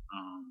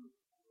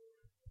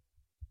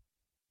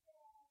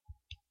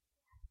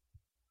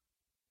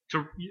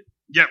 Go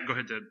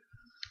ahead, Ted.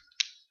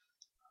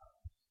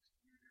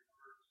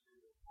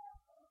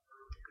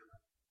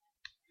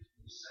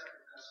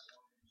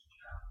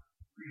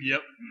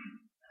 Yep.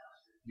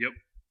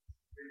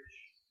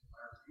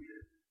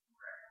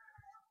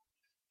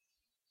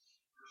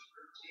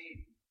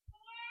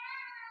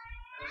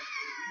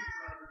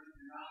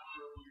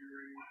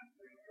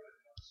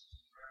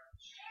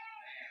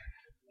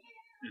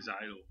 Is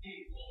idle.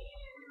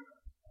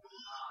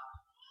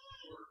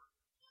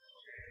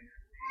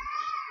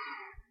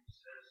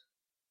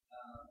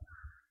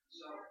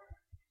 So,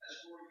 as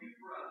for you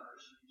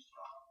brothers, he's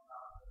talking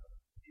about the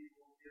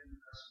people in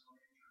the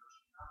Thessalonian church,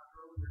 not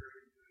grow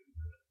weary in doing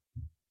good.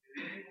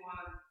 If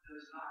anyone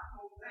does not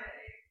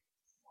obey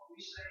what we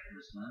say in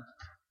this letter,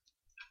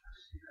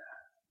 see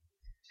that.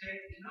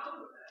 Take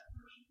note of that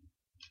person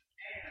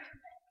and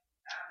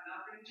have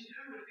nothing to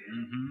do with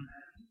him,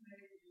 and he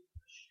may be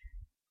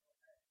ashamed.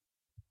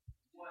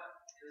 What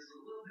is a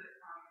little bit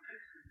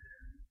contradictory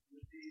then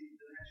would be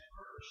the next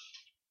verse,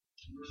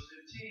 verse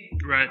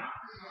 15. Right.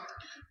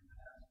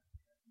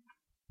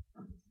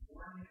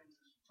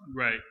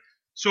 Right.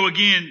 So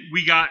again,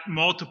 we got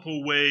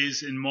multiple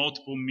ways and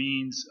multiple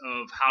means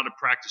of how to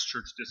practice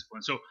church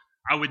discipline. So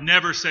I would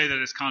never say that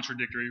it's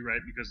contradictory,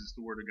 right, because it's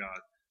the Word of God.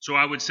 So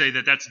I would say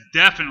that that's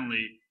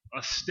definitely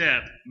a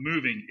step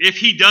moving. If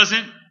he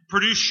doesn't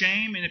produce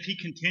shame and if he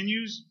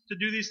continues to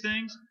do these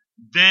things,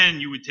 then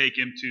you would take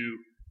him to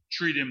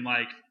treat him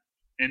like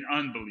an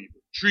unbeliever,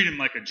 treat him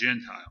like a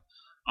Gentile.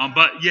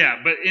 But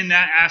in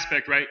that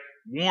aspect, right,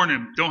 warn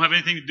him, don't have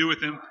anything to do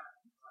with him.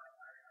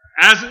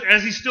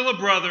 As he's still a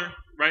brother,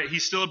 right?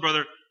 He's still a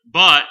brother.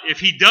 But if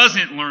he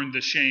doesn't learn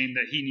the shame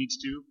that he needs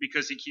to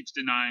because he keeps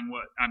denying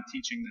what I'm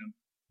teaching them,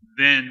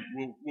 then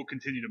we'll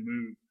continue to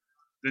move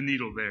the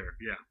needle there.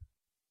 Yeah.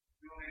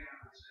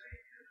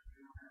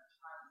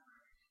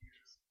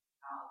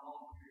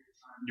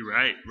 You're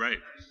right. Right.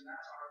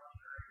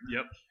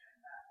 Yep.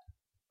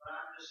 But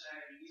I'm just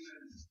saying,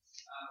 even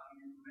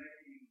you're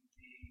making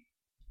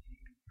the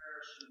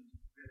comparison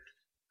with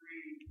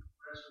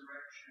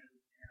pre-resurrection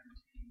and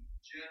the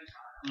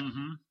Gentiles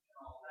and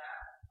all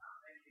that, I'm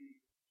thinking,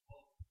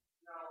 well,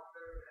 no,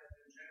 there have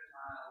been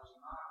Gentiles,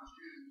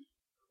 non-Jews,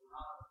 that were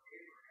not of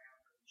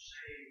Abraham, that were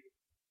saved,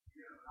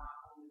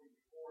 not only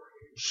before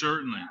Abraham.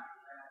 Certainly.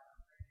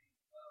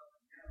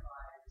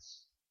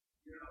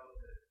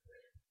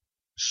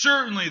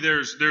 certainly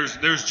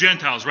there's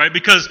Gentiles, right?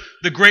 Because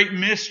the great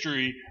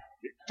mystery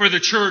for the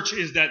church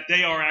is that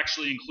they are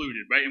actually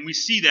included, right? And we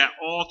see that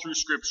all through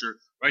Scripture,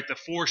 right? The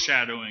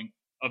foreshadowing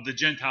of the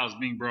Gentiles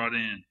being brought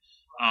in.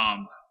 But I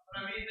mean,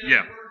 there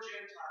Yeah. were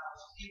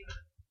Gentiles even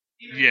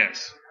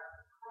Yes. after the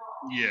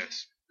cross.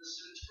 Yes. The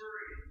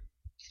centurion.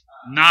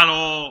 Not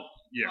all.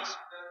 Yes. That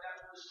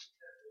was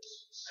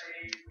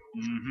saved. Or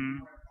Mm-hmm. what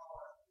you want to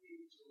call it. He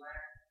was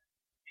elect.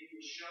 It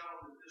was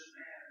shown that this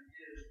man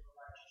is the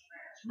righteous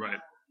man. So Right.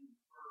 that's what we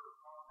infer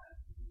from that.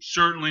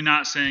 Certainly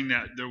not saying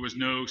that there was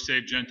no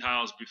saved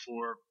Gentiles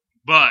before,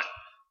 but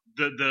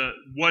the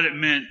what it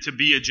meant to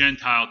be a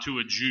Gentile to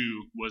a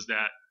Jew was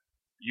that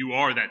you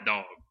are that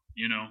dog,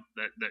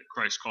 that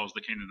Christ calls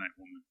the Canaanite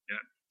woman. Yeah.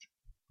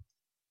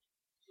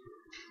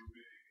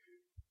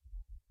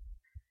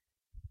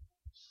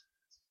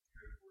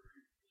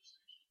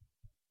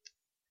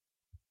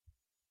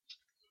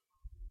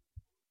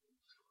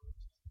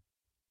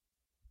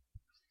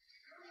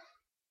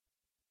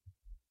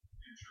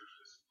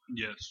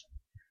 Yes.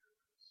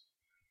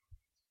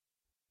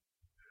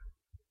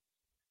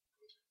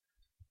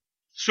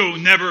 So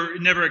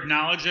never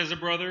acknowledged as a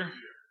brother?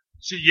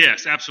 So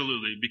yes,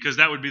 absolutely, because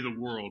that would be the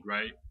world,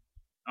 right?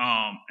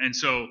 And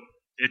so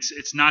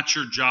it's not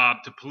your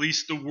job to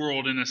police the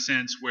world in a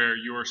sense where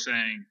you're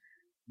saying,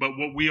 but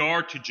what we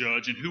are to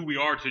judge and who we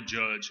are to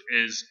judge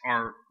is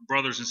our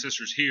brothers and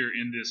sisters here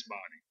in this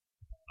body.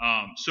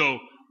 So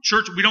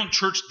church, we don't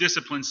church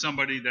discipline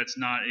somebody that's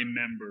not a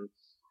member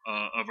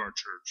of our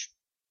church.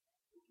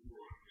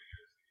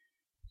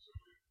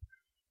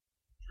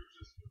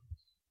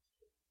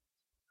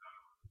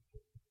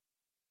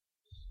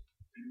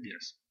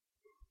 Yes.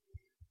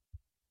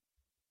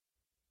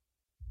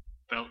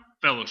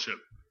 Fellowship.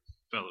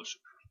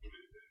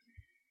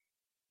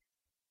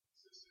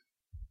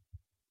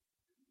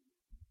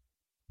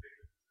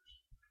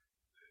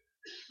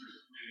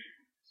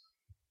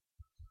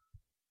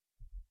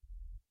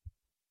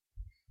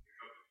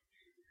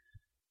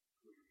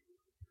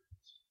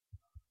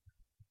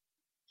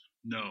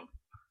 No.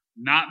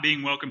 Not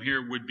being welcome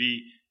here would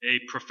be a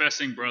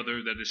professing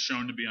brother that is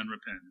shown to be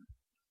unrepentant.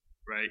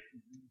 Right?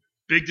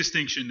 Big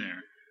distinction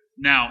there.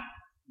 Now,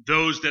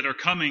 those that are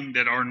coming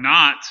that are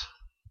not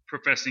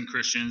professing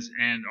Christians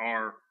and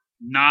are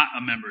not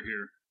a member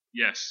here,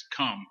 yes,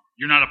 come.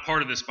 You're not a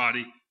part of this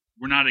body.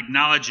 We're not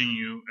acknowledging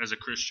you as a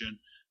Christian.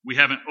 We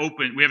haven't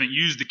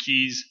used the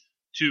keys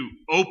to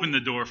open the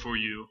door for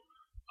you.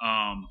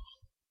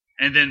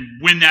 And then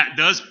when that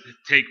does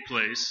take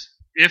place,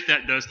 if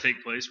that does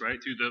take place,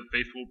 right, through the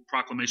faithful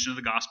proclamation of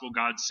the gospel,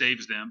 God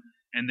saves them,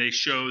 and they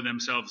show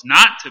themselves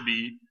not to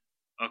be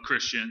a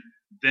Christian,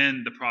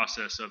 then the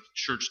process of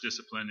church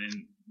discipline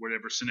in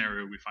whatever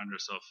scenario we find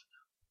ourselves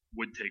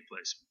would take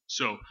place.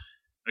 So,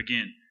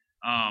 again,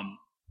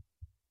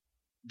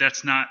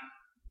 that's not.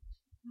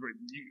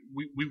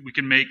 We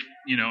can make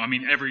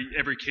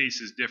every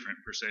case is different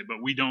per se,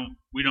 but we don't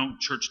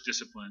church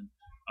discipline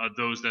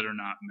those that are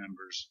not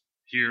members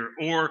here.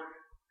 Or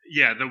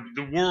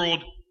the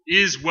world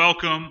is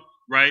welcome,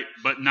 right,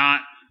 but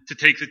not to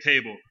take the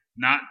table,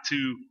 not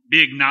to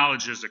be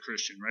acknowledged as a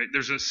Christian, right?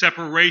 There's a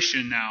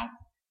separation now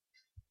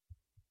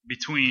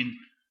between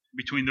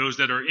those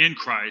that are in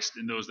Christ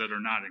and those that are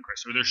not in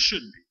Christ, or there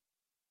should be.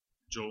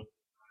 Joel?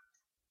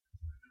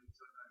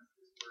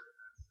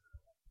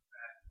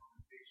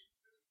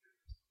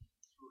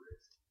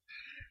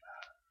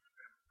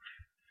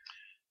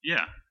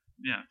 Yeah,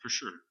 for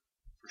sure.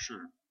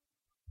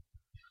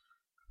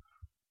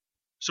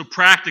 So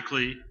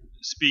practically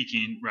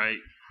speaking, right,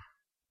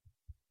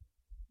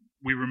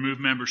 we remove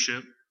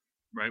membership,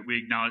 right? We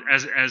acknowledge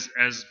as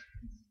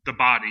the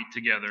body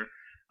together.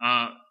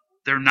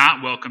 They're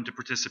not welcome to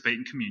participate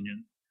in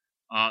communion.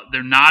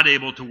 They're not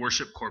able to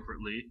worship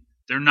corporately.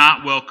 They're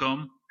not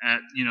welcome at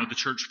the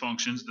church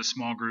functions, the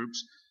small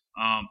groups,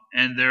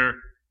 and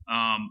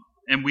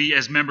we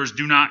as members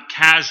do not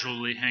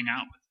casually hang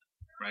out with them.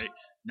 Right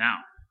now,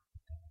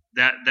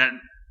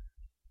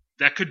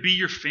 that could be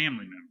your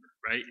family member,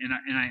 right? And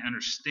I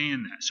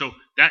understand that. So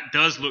that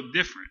does look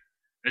different.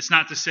 It's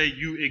not to say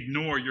you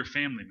ignore your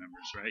family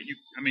members, right?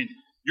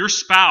 Your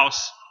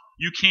spouse,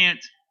 you can't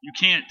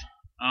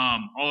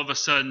all of a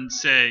sudden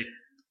say,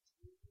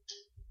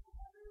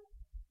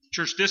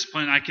 church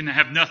discipline, I can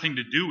have nothing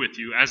to do with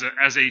you as a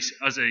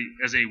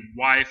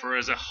wife or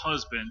as a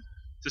husband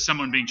to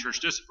someone being church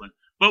disciplined.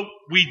 But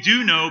we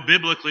do know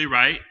biblically,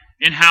 right,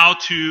 in how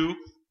to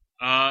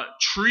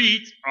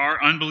treat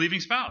our unbelieving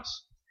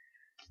spouse.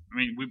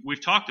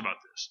 We've talked about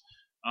this.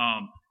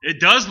 It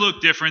does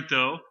look different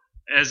though,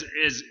 as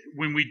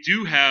when we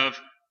do have,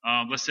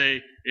 let's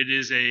say it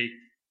is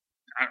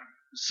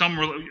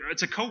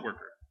it's a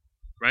coworker,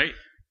 right?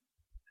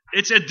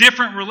 It's a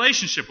different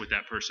relationship with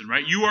that person,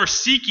 right? You are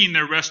seeking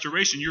their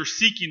restoration. You're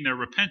seeking their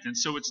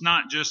repentance. So it's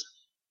not just,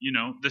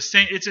 the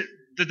same.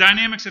 The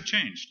dynamics have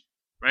changed,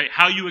 right?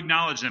 How you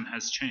acknowledge them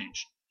has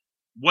changed.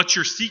 What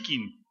you're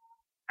seeking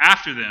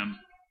after them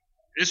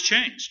is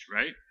changed,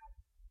 right?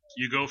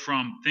 You go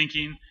from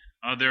thinking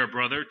they're a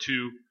brother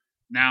to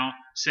now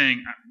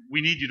saying,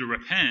 we need you to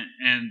repent,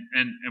 and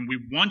we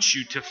want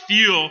you to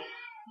feel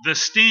the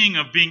sting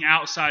of being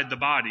outside the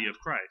body of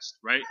Christ,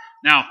 right?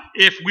 Now,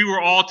 if we were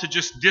all to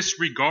just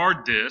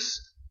disregard this,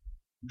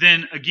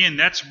 then again,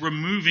 that's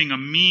removing a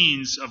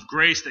means of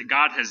grace that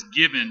God has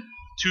given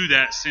to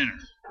that sinner.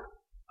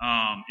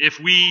 If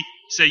we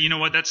say, you know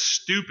what, that's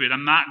stupid,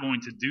 I'm not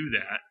going to do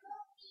that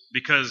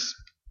because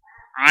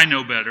I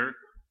know better,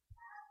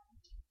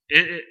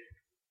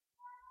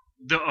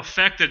 the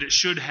effect that it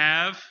should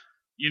have,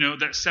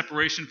 that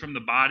separation from the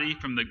body,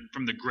 from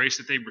the grace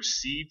that they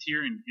received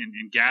here in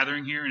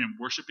gathering here and in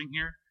worshiping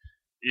here,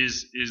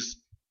 is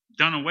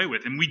done away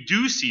with. And we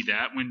do see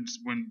that when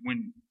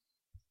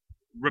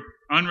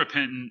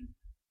unrepentant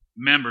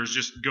members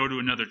just go to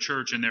another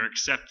church and they're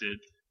accepted.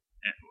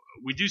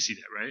 We do see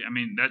that, right? I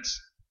mean,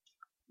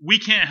 we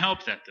can't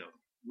help that though.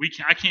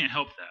 I can't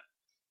help that.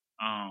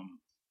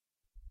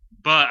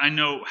 But I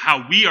know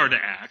how we are to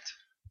act.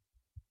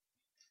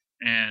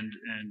 And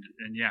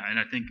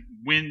I think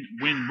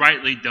when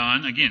rightly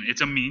done, again,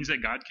 it's a means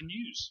that God can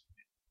use.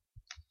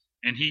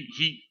 And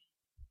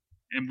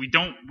we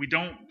don't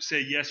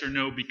say yes or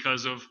no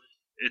because of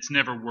it's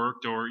never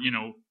worked or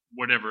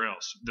whatever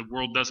else. The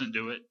world doesn't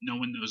do it. No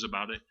one knows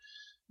about it.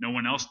 No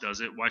one else does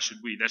it. Why should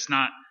we?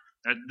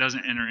 That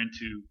doesn't enter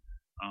into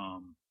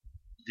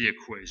the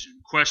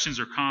equation. Questions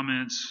or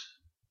comments?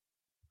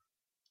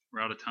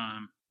 We're out of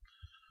time.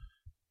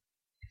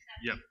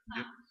 Yep.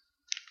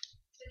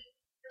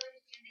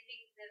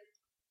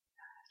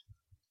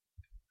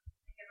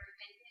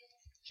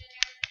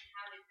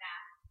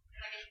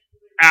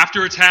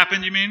 After it's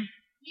happened, you mean?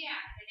 Yeah,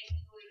 I think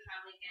people would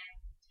probably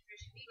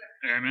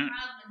get Amen.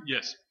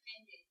 Yes.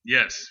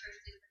 Yes.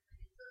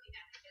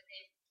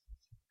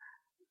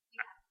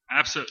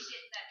 Absolutely.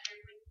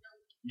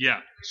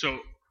 Yeah.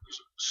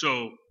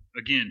 So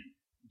again,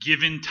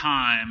 given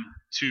time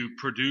to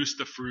produce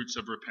the fruits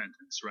of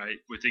repentance, right?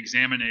 With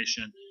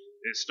examination,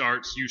 it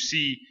starts.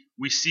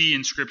 We see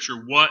in Scripture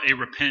what a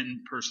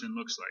repentant person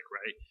looks like,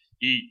 right?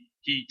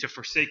 He to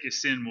forsake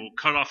his sin will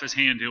cut off his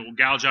hand. He will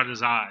gouge out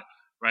his eye.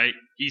 Right?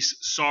 He's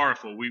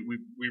sorrowful. We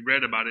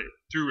read about it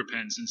through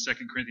repentance in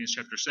 2 Corinthians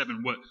chapter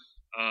 7, what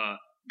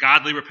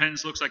godly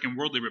repentance looks like and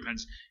worldly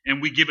repentance.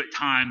 And we give it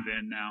time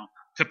then now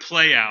to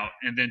play out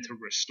and then to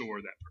restore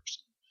that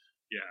person.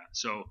 Yeah.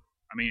 So,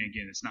 I mean,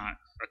 again, it's not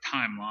a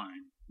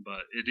timeline,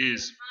 but it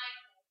is.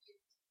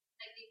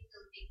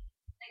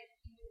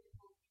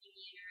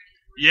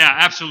 Yeah,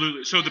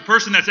 absolutely. So the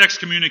person that's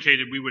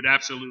excommunicated, we would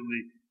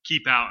absolutely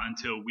keep out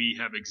until we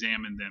have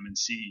examined them and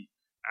see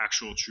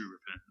actual true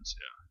repentance.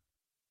 Yeah.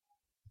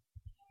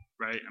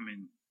 Right? I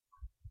mean,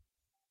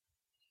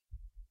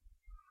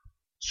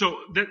 so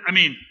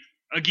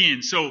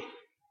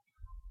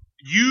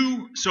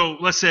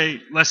let's say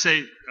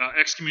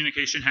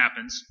excommunication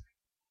happens.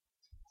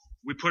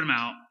 We put them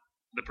out.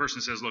 The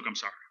person says, look, I'm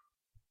sorry.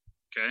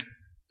 Okay?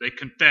 They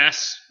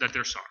confess that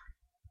they're sorry.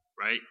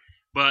 Right?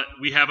 But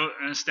we have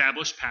an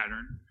established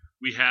pattern.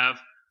 We have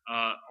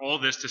all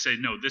this to say,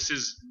 no, this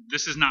is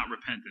not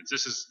repentance.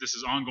 This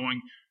is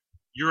ongoing.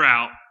 You're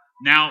out.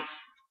 Now,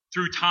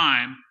 through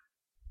time,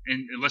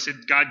 and unless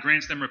God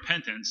grants them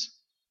repentance,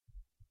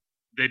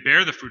 they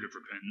bear the fruit of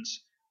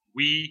repentance.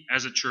 We,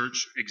 as a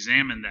church,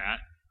 examine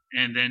that,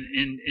 and then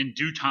in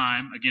due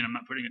time, again, I'm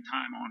not putting a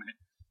time on it,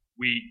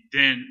 we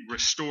then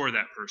restore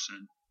that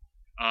person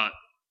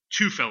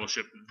to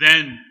fellowship,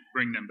 then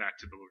bring them back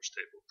to the Lord's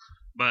table,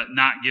 but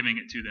not giving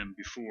it to them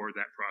before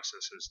that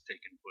process has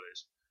taken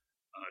place.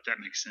 If that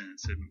makes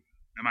sense.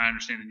 Am I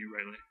understanding you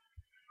rightly?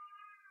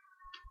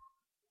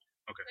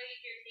 Okay.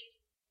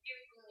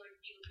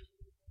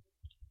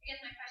 I guess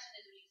my question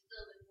is, would you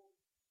still remove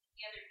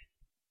the other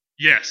people?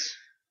 Yes.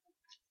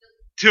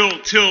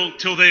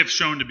 Till they have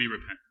shown to be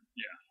repentant.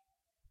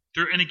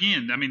 Yeah. And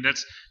again, I mean,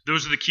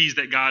 those are the keys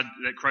that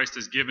Christ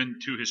has given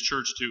to His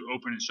church to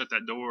open and shut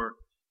that door.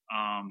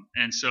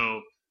 And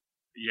so,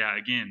 yeah,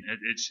 again,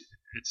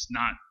 it's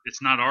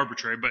not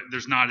arbitrary, but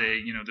there's not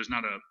a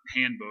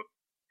handbook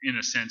in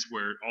a sense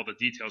where all the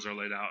details are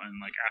laid out and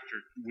like after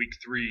week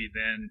 3,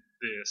 then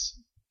this.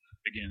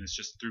 Again, it's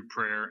just through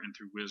prayer and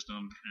through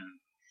wisdom and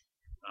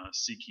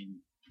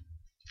seeking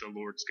the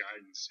Lord's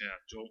guidance. Yeah,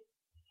 Joel?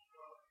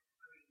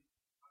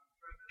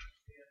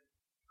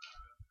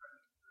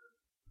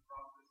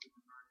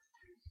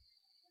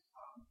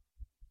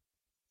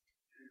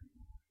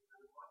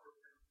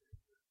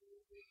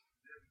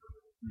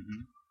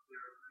 Mm-hmm.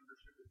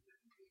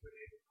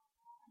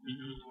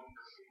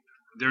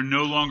 They're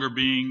no longer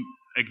being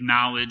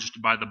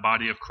acknowledged by the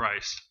body of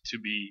Christ to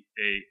be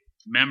a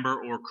member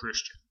or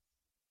Christian.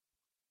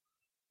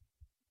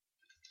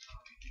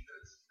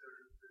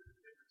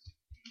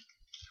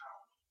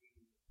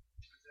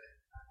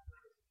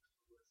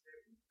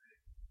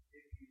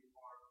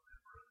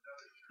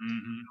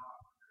 Mm-hmm.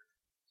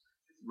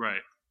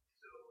 Right.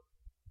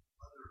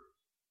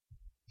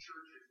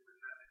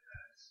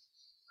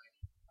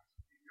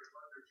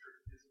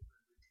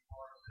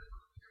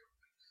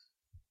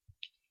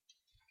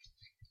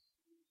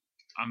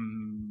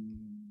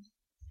 I'm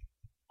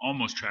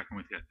almost tracking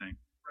with you, I think.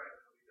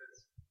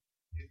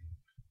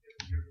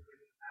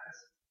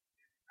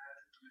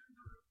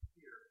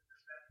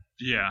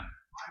 Yeah. I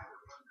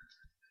work under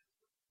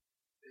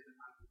they did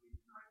not believe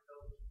in my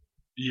fellowship.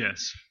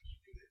 Yes.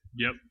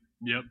 Yep.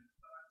 Yep.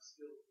 But I'm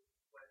still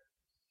what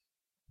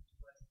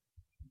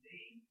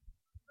name.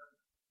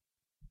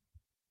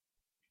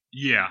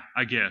 Yeah,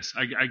 I guess.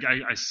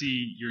 I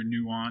see your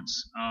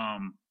nuance.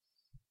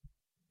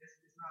 It's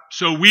not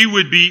So we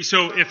would be.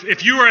 So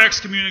if you are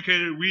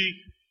excommunicated,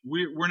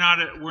 we're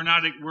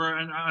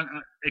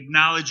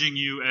acknowledging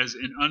you as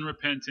an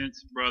unrepentant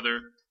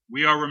brother.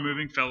 We are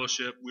removing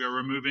fellowship. We are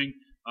removing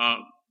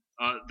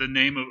the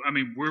name of. I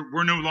mean,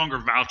 we're no longer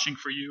vouching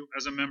for you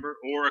as a member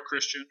or a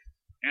Christian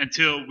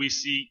until we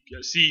see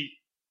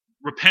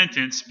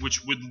repentance,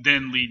 which would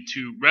then lead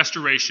to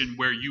restoration,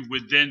 where you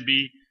would then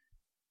be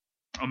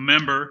a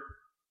member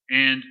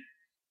and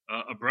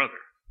a brother.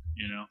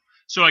 You know.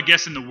 So I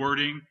guess in the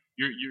wording,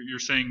 you're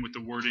saying with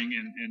the wording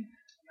and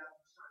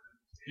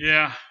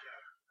yeah,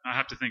 I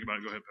have to think about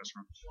it. Go ahead, Pastor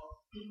Ron.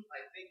 Well,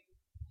 I think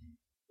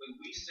when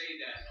we say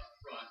that up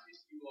front, if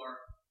you are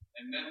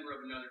a member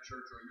of another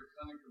church or you're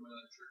coming from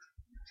another church,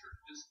 your church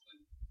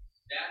discipline,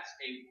 that's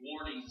a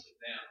warning to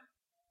them.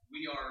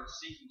 We are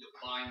seeking to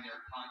bind their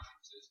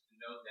consciences to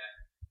know that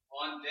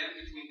on them,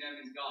 between them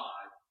and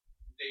God,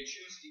 if they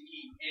choose to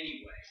eat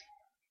anyway,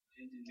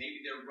 and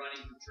maybe they're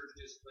running from church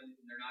discipline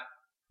and they're not,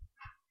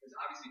 because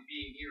obviously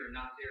being here and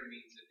not there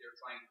means that they're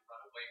trying to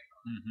run away from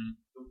it. Mm-hmm.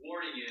 The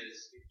warning is,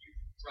 if you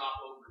drop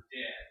over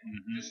dead,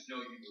 Mm-hmm. just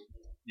know you were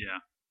born. Yeah.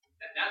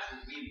 That's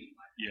what we mean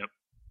by that. Yep.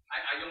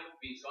 I don't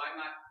mean, so I'm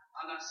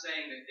not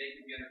saying that they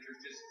can be under church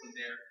discipline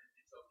there.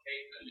 It's okay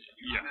for them to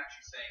do. Yeah. I'm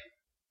actually saying,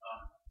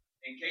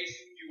 in case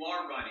you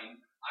are running,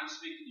 I'm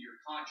speaking to your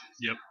conscience.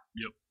 Yep.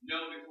 Now. Yep.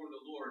 Know before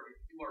the Lord, if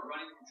you are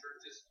running from church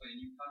discipline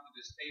and you come to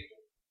this table,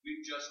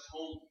 we've just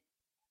told you.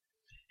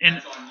 And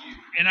That's on you.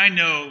 and I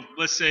know,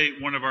 let's say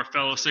one of our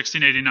fellow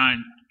 1689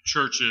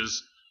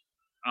 churches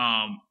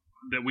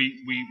that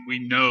we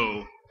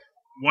know,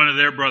 one of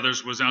their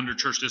brothers was under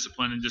church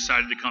discipline and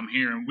decided to come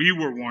here, and we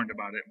were warned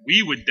about it.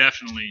 We would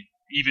definitely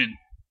even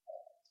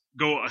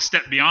go a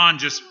step beyond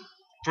just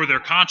for their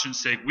conscience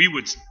sake. We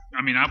would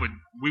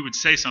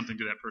say something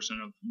to that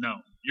person of, no,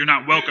 you're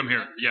not welcome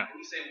here. Yeah.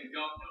 We say we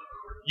don't know.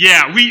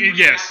 Yeah, We're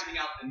yes. casting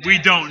out the net We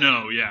and don't saying,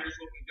 know, yeah. Here's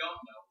what we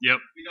don't know. Yep.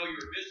 We know you're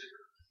a visitor.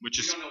 Which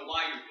We is don't know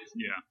why you're a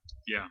visitor.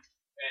 yeah.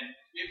 And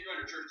if you're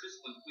under church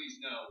discipline, please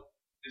know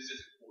this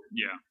is important.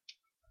 Yeah.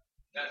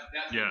 That's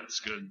Yeah, what it's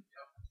we're good. saying.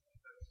 Yep.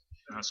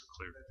 That's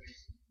clear. Okay.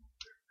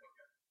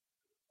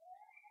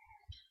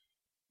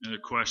 Any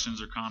other questions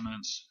or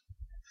comments?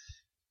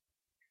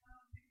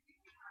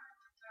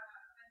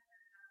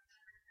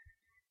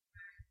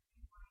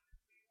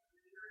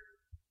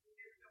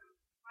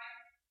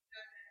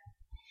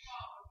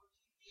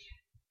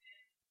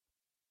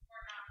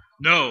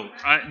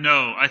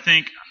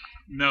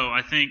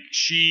 I think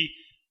she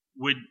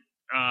would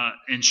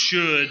and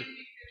should.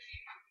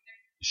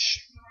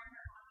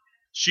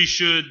 She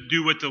should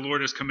do what the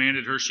Lord has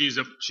commanded her. She's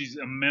a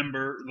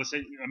member. Let's say,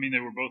 they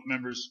were both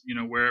members,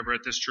 wherever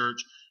at this church.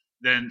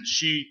 Then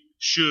she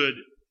should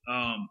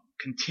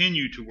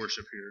continue to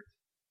worship here,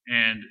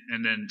 and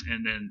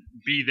then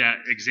be that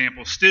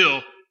example.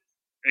 Still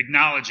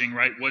acknowledging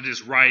what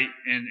is right,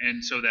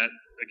 and so that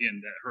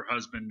again that her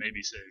husband may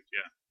be saved.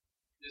 Yeah.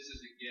 This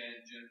is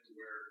again, Jennifer,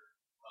 where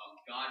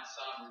God's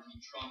sovereignty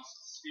trumps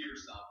sphere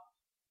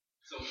sovereignty.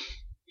 So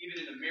even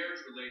in a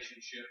marriage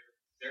relationship,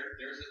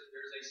 there's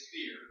a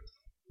sphere,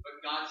 but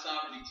God's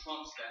sovereignty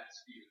trumps that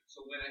sphere.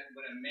 So when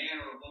a man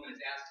or a woman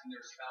is asking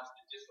their spouse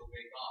to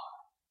disobey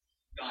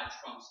God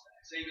trumps that.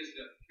 Same as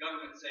the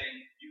government saying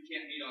you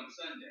can't meet on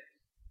Sunday.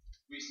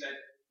 We said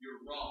you're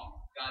wrong.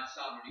 God's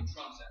sovereignty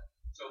trumps that.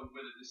 So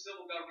whether the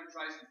civil government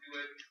tries to do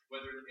it,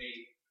 whether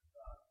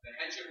the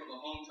headship of a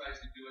home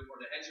tries to do it, or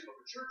the headship of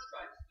a church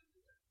tries to do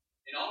it,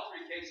 in all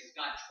three cases,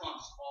 God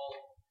trumps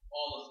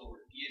all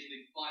authority. He is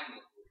the final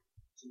authority.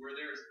 So where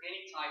there is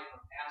any type of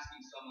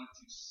asking someone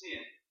to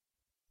sin,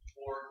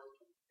 or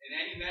in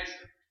any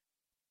measure,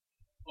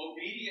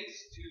 obedience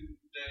to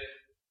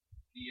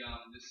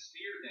the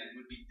sphere then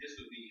would be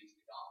disobedience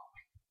to God.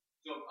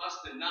 So us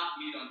to not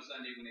meet on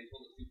Sunday when they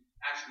told us to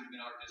actually would have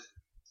been our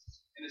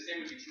disobedience. And the same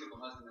would be true of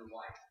a husband and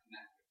wife in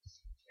that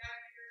case.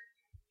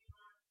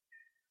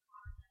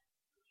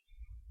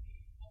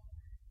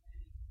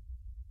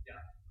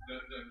 Yeah.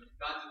 The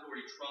God's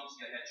authority trumps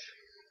the headship.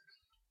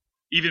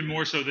 Even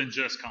more so than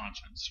just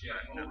conscience. Yeah,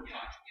 Right? over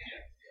conscience. Yeah.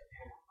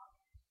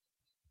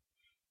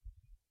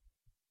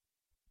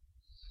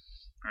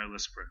 All right,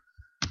 let's pray.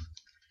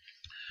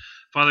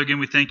 Father, again,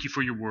 we thank you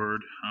for your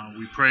word.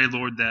 We pray,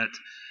 Lord, that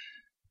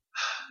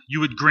you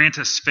would grant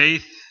us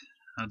faith,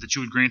 that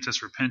you would grant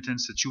us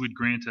repentance, that you would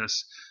grant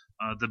us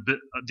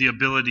the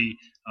ability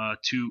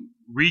to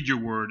read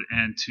your word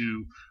and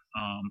to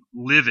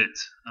live it,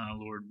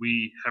 Lord.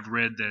 We have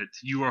read that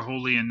you are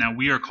holy, and now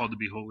we are called to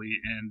be holy,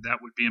 and that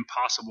would be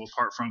impossible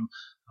apart from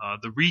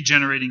the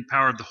regenerating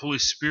power of the Holy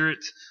Spirit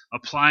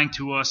applying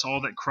to us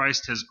all that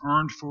Christ has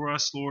earned for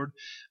us, Lord.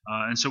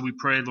 And so we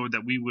pray, Lord,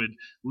 that we would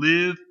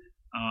live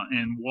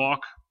and walk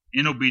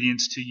in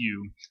obedience to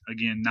you.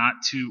 Again, not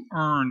to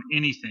earn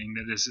anything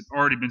that has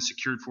already been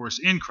secured for us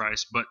in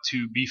Christ, but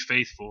to be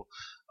faithful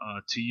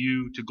to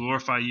you, to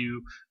glorify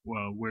you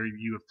where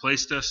you have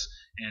placed us.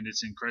 And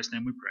it's in Christ's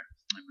name we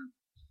pray. Amen.